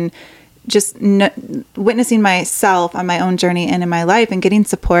transformative, and just witnessing myself on my own journey and in my life and getting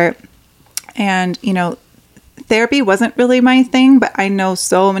support. And, you know, therapy wasn't really my thing, but I know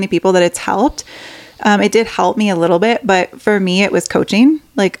so many people that it's helped. It did help me a little bit, but for me, it was coaching,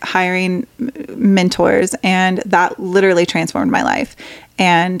 like hiring mentors, and that literally transformed my life.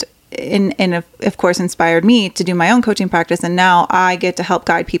 And of course, inspired me to do my own coaching practice. And now I get to help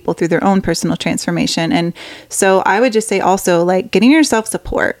guide people through their own personal transformation. And so I would just say also, like, getting yourself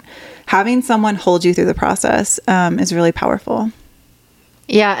support, having someone hold you through the process is really powerful.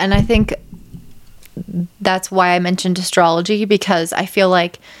 Yeah. And I think that's why I mentioned astrology, because I feel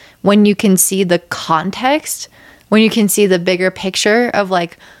like when you can see the context, when you can see the bigger picture of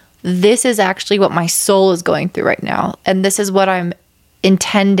like, this is actually what my soul is going through right now, and this is what I'm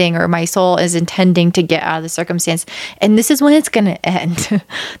intending, or my soul is intending to get out of the circumstance, and this is when it's going to end.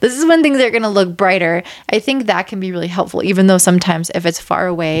 This is when things are going to look brighter. I think that can be really helpful, even though sometimes if it's far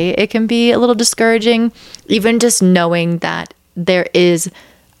away, it can be a little discouraging. Even just knowing that there is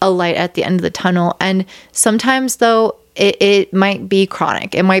a light at the end of the tunnel. And sometimes though, it might be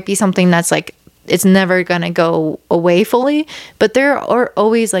chronic. It might be something that's like it's never going to go away fully, but there are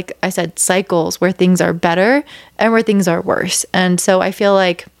always, like I said, cycles where things are better and where things are worse. And so I feel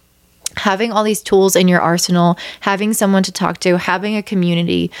like having all these tools in your arsenal, having someone to talk to, having a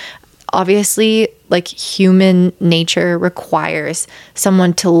community, obviously, like, human nature requires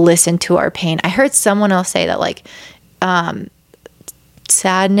someone to listen to our pain. I heard someone else say that, like,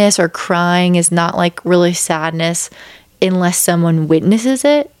 sadness or crying is not like really sadness unless someone witnesses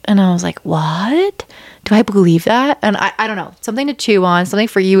it. And I was like, what? Do I believe that? And I don't know, something to chew on, something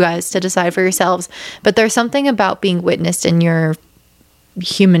for you guys to decide for yourselves. But there's something about being witnessed in your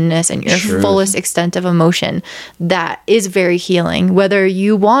humanness and your fullest extent of emotion that is very healing, whether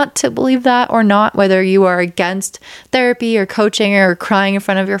you want to believe that or not, whether you are against therapy or coaching or crying in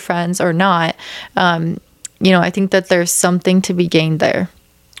front of your friends or not. I think that there's something to be gained there.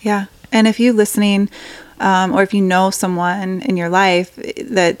 Yeah. And if you listening, or if you know someone in your life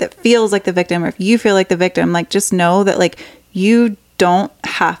that feels like the victim, or if you feel like the victim, like, just know that, like, you don't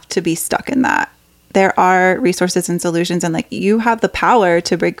have to be stuck in that. There are resources and solutions, and, like, you have the power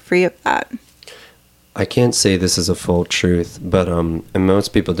to break free of that. I can't say this is a full truth, but and most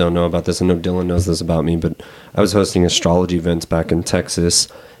people don't know about this. I know Dylan knows this about me, but I was hosting astrology events back in Texas,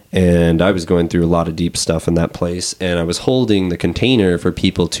 and I was going through a lot of deep stuff in that place, and I was holding the container for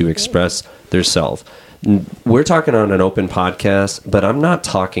people to express their self. We're talking on an open podcast, but I'm not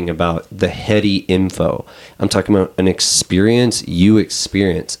talking about the heady info. I'm talking about an experience you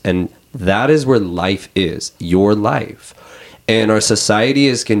experience, and that is where life is, your life. And our society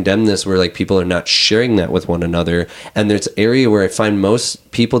has condemned this where, like, people are not sharing that with one another. And there's an area where I find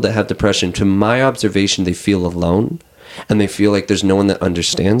most people that have depression, to my observation, they feel alone. And they feel like there's no one that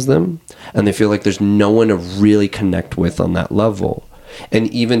understands them. And they feel like there's no one to really connect with on that level. And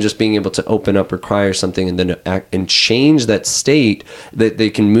even just being able to open up or cry or something and then act and change that state, that they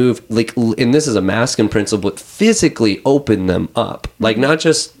can move, like, and this is a masculine principle, but physically open them up. Like, not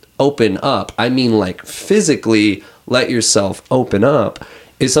just open up, I mean, like, physically let yourself open up,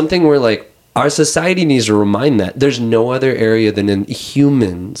 is something where, like, our society needs to remind that there's no other area than in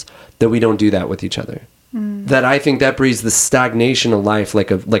humans that we don't do that with each other. That I think that breeds the stagnation of life,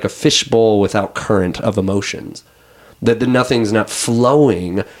 like a fishbowl without current of emotions. That nothing's not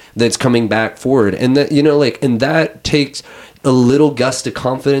flowing, that's coming back forward. And that, and that takes a little gust of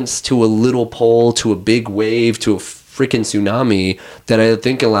confidence to a little pole, to a big wave, to a freaking tsunami, that I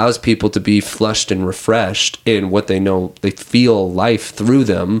think allows people to be flushed and refreshed in what they know. They feel life through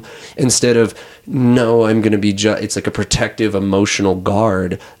them, instead of, no, I'm going to be it's like a protective emotional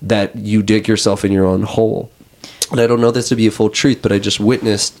guard that you dig yourself in your own hole. And I don't know this to be a full truth, but I just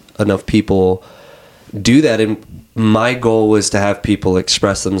witnessed enough people do that. And my goal was to have people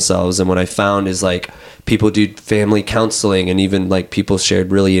express themselves. And what I found is, like, people do family counseling, and even, like, people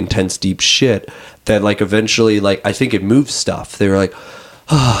shared really intense, deep shit that, like, eventually, like, I think it moved stuff. They were like,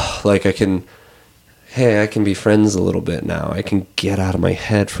 oh, like, I can be friends a little bit now. I can get out of my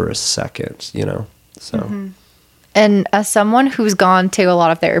head for a second, so. Mm-hmm. And as someone who's gone to a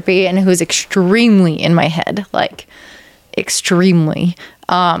lot of therapy and who's extremely in my head, like, extremely,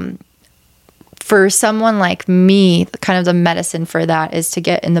 for someone like me, kind of the medicine for that is to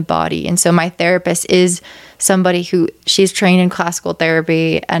get in the body. And so my therapist is somebody who, she's trained in classical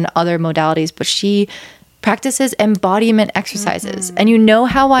therapy and other modalities, but she practices embodiment exercises. Mm-hmm. And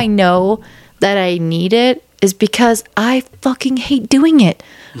how I know that I need it is because I fucking hate doing it.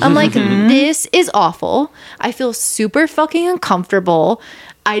 I'm like, this is awful. I feel super fucking uncomfortable.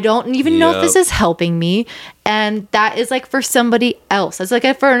 I don't even know if this is helping me. And that is, like, for somebody else. It's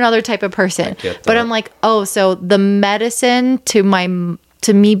like for another type of person. But I'm like, oh, so the medicine to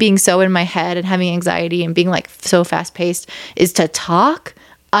me being so in my head and having anxiety and being, like, so fast paced is to talk.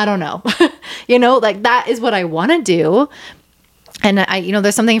 I don't know. Like, that is what I want to do. And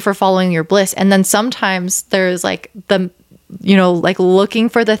there's something for following your bliss. And then sometimes there's, like, like, looking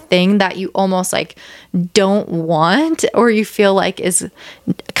for the thing that you almost, like, don't want, or you feel like is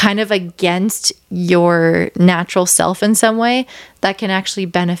kind of against your natural self in some way that can actually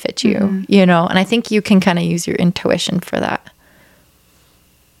benefit you, and I think you can kind of use your intuition for that.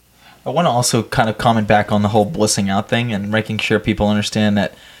 I want to also kind of comment back on the whole blissing out thing and making sure people understand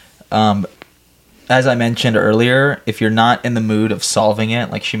that, as I mentioned earlier, if you're not in the mood of solving it,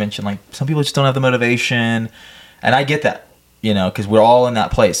 like she mentioned, like, some people just don't have the motivation, and I get that. Because we're all in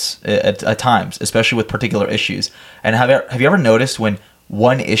that place at times, especially with particular issues. And have you ever noticed when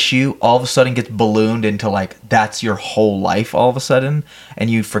one issue all of a sudden gets ballooned into, like, that's your whole life all of a sudden,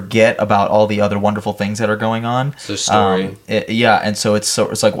 and you forget about all the other wonderful things that are going on? It's a story. And so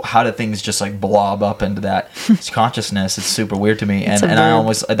it's like, how do things just, like, blob up into that consciousness? It's super weird to me, and I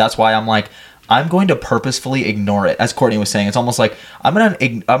almost, that's why I'm like, I'm going to purposefully ignore it. As Courtney was saying, it's almost like I'm gonna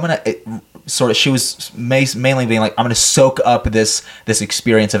sort of, she was mainly being like, I'm gonna soak up this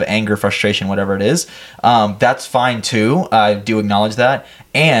experience of anger, frustration, whatever it is. That's fine too. I do acknowledge that,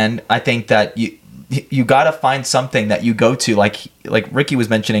 and I think that you gotta find something that you go to, like Ricky was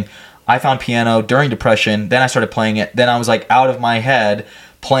mentioning. I found piano during depression, then I started playing it, then I was like out of my head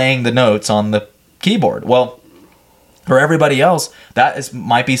playing the notes on the keyboard. Well, for everybody else,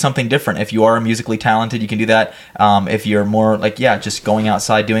 might be something different. If you are musically talented, you can do that. If you're more like, just going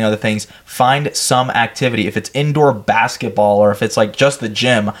outside, doing other things, find some activity. If it's indoor basketball, or if it's like just the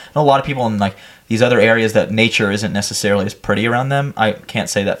gym. I know a lot of people in like these other areas that nature isn't necessarily as pretty around them. I can't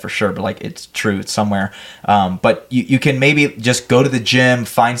say that for sure, but like it's true, it's somewhere. But you can maybe just go to the gym,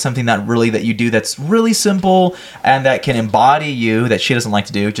 find something that you do that's really simple and that can embody you, that she doesn't like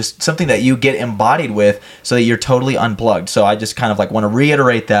to do, just something that you get embodied with so that you're totally unplugged. So I just kind of like want to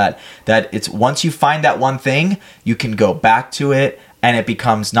reiterate that it's, once you find that one thing, you can go back to it and it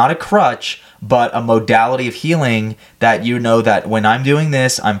becomes not a crutch, but a modality of healing that you know that when I'm doing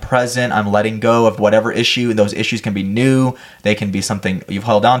this, I'm present, I'm letting go of whatever issue, and those issues can be new, they can be something you've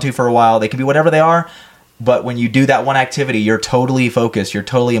held on to for a while, they can be whatever they are, but when you do that one activity, you're totally focused, you're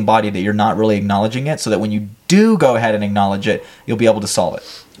totally embodied, that you're not really acknowledging it, so that when you do go ahead and acknowledge it, you'll be able to solve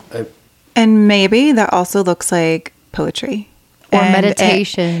it. And maybe that also looks like poetry. Or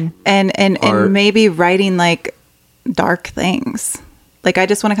meditation. And maybe writing like dark things. Like, I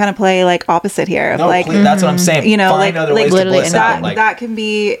just want to kind of play like opposite here. No, like, please, that's what I'm saying. You know, find other ways to bliss out. That can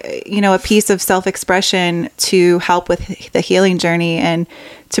be, a piece of self-expression to help with the healing journey and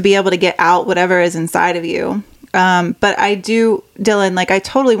to be able to get out whatever is inside of you. But I do, Dylan, like, I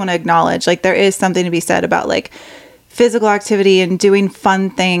totally want to acknowledge, like, there is something to be said about like physical activity and doing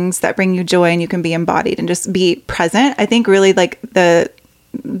fun things that bring you joy and you can be embodied and just be present. I think really like the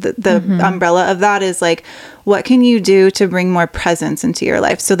umbrella of that is like, what can you do to bring more presence into your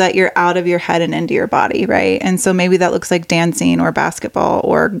life so that you're out of your head and into your body, right? And so maybe that looks like dancing or basketball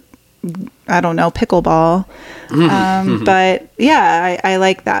or, I don't know, pickleball. But yeah, I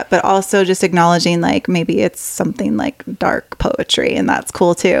like that. But also just acknowledging like maybe it's something like dark poetry, and that's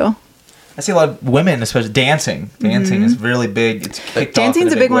cool too. I see a lot of women, especially dancing. Dancing is really big. It's kicked Dancing's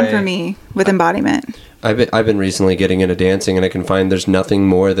off in a big way. one for me with embodiment. I've been recently getting into dancing, and I can find there's nothing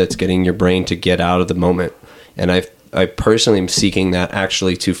more that's getting your brain to get out of the moment. And I personally am seeking that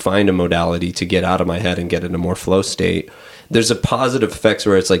actually to find a modality to get out of my head and get in a more flow state. There's a positive effects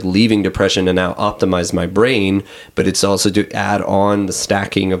where it's like leaving depression and now optimize my brain, but it's also to add on the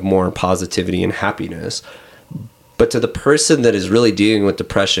stacking of more positivity and happiness. But to the person that is really dealing with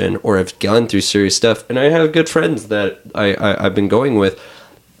depression or have gone through serious stuff, and I have good friends that I've been going with,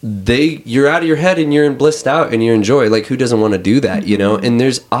 you're out of your head and you're blissed out and you enjoy. Like, who doesn't want to do that, you know? And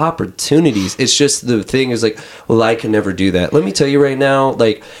there's opportunities. It's just the thing is like, well, I can never do that. Let me tell you right now,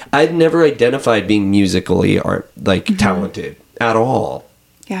 like, I'd never identified being musically or like talented at all.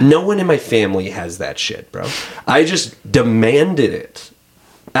 Yeah. No one in my family has that shit, bro. I just demanded it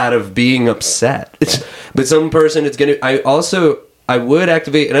out of being upset. But some person, I would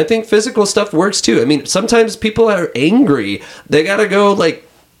activate, and I think physical stuff works too. I mean, sometimes people are angry. They gotta go like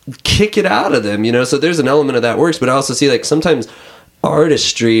kick it out of them, you know? So there's an element of that works, but I also see like sometimes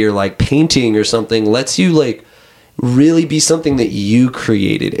artistry or like painting or something lets you like really be something that you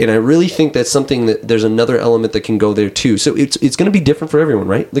created. And I really think that's something that there's another element that can go there too. So it's going to be different for everyone,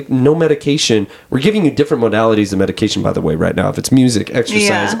 right? Like, no medication. We're giving you different modalities of medication, by the way, right now. If it's music,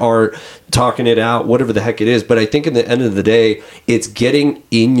 exercise, art, talking it out, whatever the heck it is. But I think at the end of the day, it's getting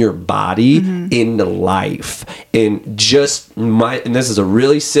in your body, into life. And and this is a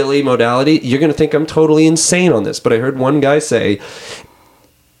really silly modality. You're going to think I'm totally insane on this. But I heard one guy say,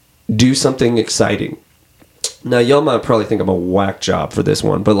 do something exciting. Now, y'all might probably think I'm a whack job for this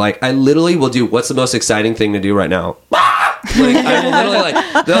one, but like, I literally will do, what's the most exciting thing to do right now? Like, I will literally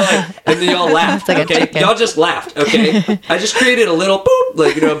and then y'all laughed, like, okay? Y'all just laughed, okay? I just created a little boop,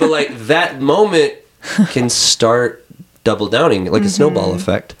 like, you know, but like that moment can start double downing, like a snowball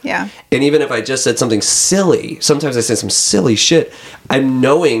effect. Yeah. And even if I just said something silly, sometimes I say some silly shit, I'm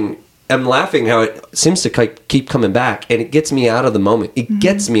laughing how it seems to keep coming back, and it gets me out of the moment. It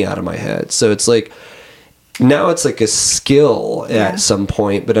gets me out of my head. So it's like, now it's like a skill at some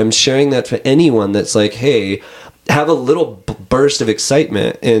point, but I'm sharing that for anyone that's like, hey, have a little burst of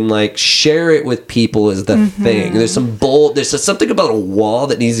excitement and like share it with people is the thing. There's something about a wall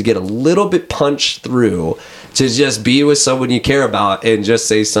that needs to get a little bit punched through to just be with someone you care about and just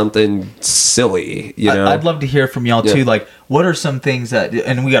say something silly, you know? I'd love to hear from y'all too. Like, what are some things that,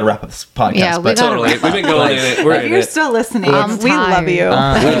 and we got to wrap up this podcast. Yeah, we but gotta Totally. We've been going in it. We're If in you're it. still listening, I'm we love tired. you.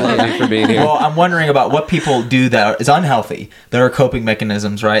 We love you for being here. Well, I'm wondering about what people do that is unhealthy. There are coping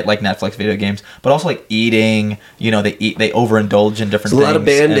mechanisms, right? Like Netflix video games, but also like eating, you know, they overindulge in different It's a things. lot of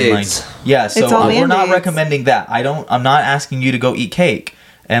and, Band-Aids. like, yeah, so It's all we're not Band-Aids. recommending that. I'm not asking you to go eat cake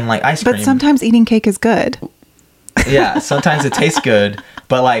and like ice cream. But sometimes eating cake is good. Yeah, sometimes it tastes good,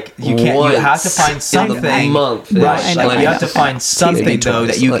 but like you can't. You have to find Once in the something. month. Right, I know, like I you know. have to find something though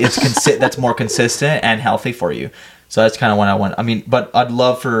that you that's more consistent and healthy for you. So that's kind of what I want. I mean, but I'd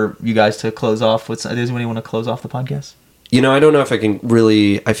love for you guys to close off. Does anybody want to close off the podcast? You know, I don't know if I can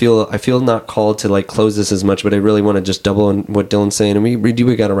really. I feel not called to like close this as much, but I really want to just double on what Dylan's saying, and we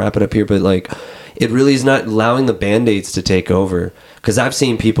got to wrap it up here. But like, it really is not allowing the Band-Aids to take over, because I've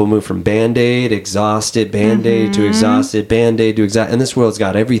seen people move from Band-Aid, exhausted, Band-Aid to exhausted, Band-Aid to exhausted, and this world's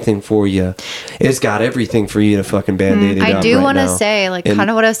got everything for you. It's got everything for you to fucking Band-Aid it up. I do right want to now. say, like, And- kind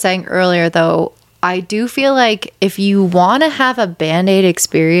of what I was saying earlier, though. I do feel like if you want to have a Band-Aid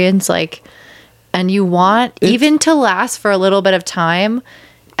experience, like, and you want even to last for a little bit of time,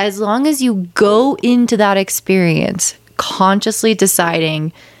 as long as you go into that experience consciously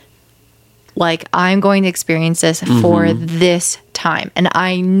deciding, like, I'm going to experience this for this time, and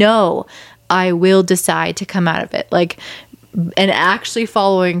I know I will decide to come out of it, like, and actually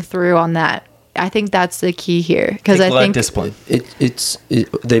following through on that. I think that's the key here, because I think discipline.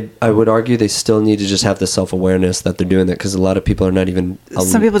 I would argue they still need to just have the self-awareness that they're doing that, because a lot of people are not even.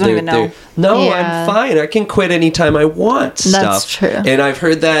 Some people don't even know. No, Yeah. I'm fine. I can quit anytime I want. That's stuff. true. And I've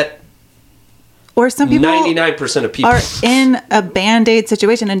heard that Or some people 99% of people are in a Band-Aid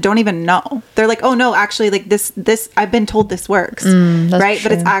situation and don't even know. They're like, oh no, actually, like this I've been told this works, that's right?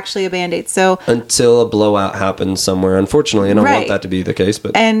 But it's true. actually a Band-Aid. So until a blowout happens somewhere. Unfortunately, I don't want Right. that to be the case,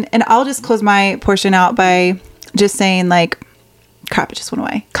 but and I'll just close my portion out by just saying, like, crap, it just went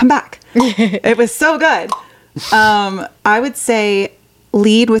away. Come back. It was so good. I would say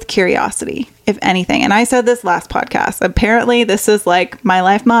lead with curiosity, if anything. And I said this last podcast. Apparently, this is like my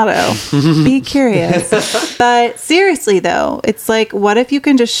life motto. Be curious. But seriously, though, it's like, what if you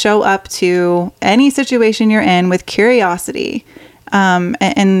can just show up to any situation you're in with curiosity,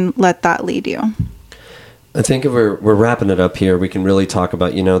 and let that lead you? I think if we're wrapping it up here, we can really talk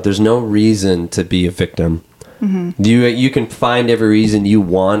about, you know, there's no reason to be a victim. You can find every reason you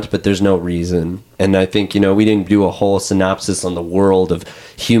want, but there's no reason. And I think, you know, we didn't do a whole synopsis on the world of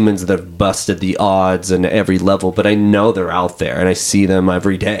humans that have busted the odds and every level, but I know they're out there and I see them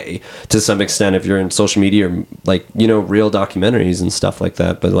every day to some extent if you're in social media or, like, you know, real documentaries and stuff like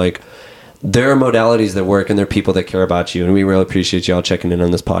that. But like, there are modalities that work and there are people that care about you, and we really appreciate y'all checking in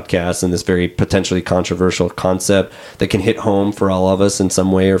on this podcast and this very potentially controversial concept that can hit home for all of us in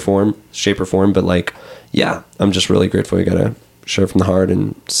some way or form, shape or form. But like, yeah, I'm just really grateful we got to share from the heart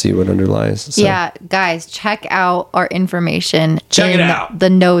and see what underlies. So. Yeah, guys, check out our information Check it in out. the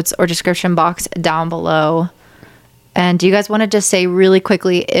notes or description box down below. And do you guys want to just say really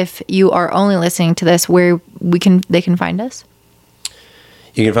quickly, if you are only listening to this, where they can find us?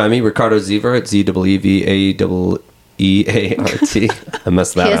 You can find me, Ricardo Zever, at ZEVEEART. I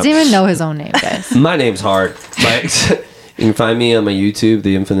messed that He up. doesn't even know his own name, guys. My name's hard. You can find me on my YouTube,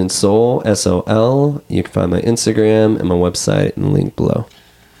 The Infinite Soul, SOL. You can find my Instagram and my website in the link below.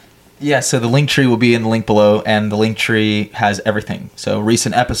 Yeah, so the link tree will be in the link below, and the link tree has everything. So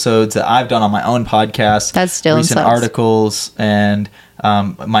recent episodes that I've done on my own podcast, That's still recent sucks. articles, and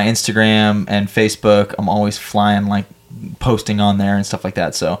my Instagram and Facebook. I'm always flying, like, posting on there and stuff like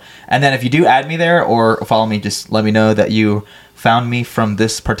that. So, and then if you do add me there or follow me, just let me know that you found me from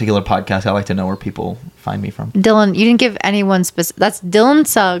this particular podcast. I like to know where people find me from. Dylan, you didn't give anyone specific. That's Dylan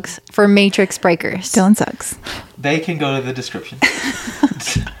Suggs for Matrix Breakers. Dylan sucks. They can go to the description.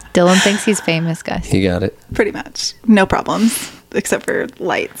 Dylan thinks he's famous, guys. You got it. Pretty much. No problems, except for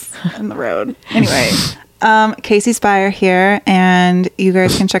lights in the road. Anyway, Casey Spire here, and you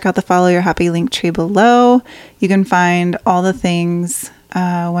guys can check out the Follow Your Happy link tree below. You can find all the things,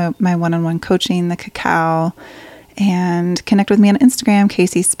 my one-on-one coaching, the cacao, and connect with me on Instagram,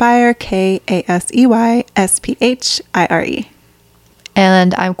 Casey Spire, KASEYSPHIRE.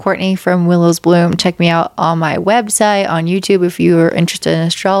 And I'm Courtney from Willow's Bloom. Check me out on my website, on YouTube, if you are interested in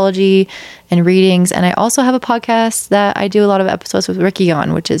astrology and readings. And I also have a podcast that I do a lot of episodes with Ricky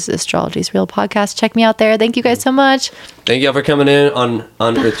on, which is Astrology's Real Podcast. Check me out there. Thank you guys so much. Thank y'all for coming in on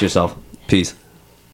Earth Yourself. Peace.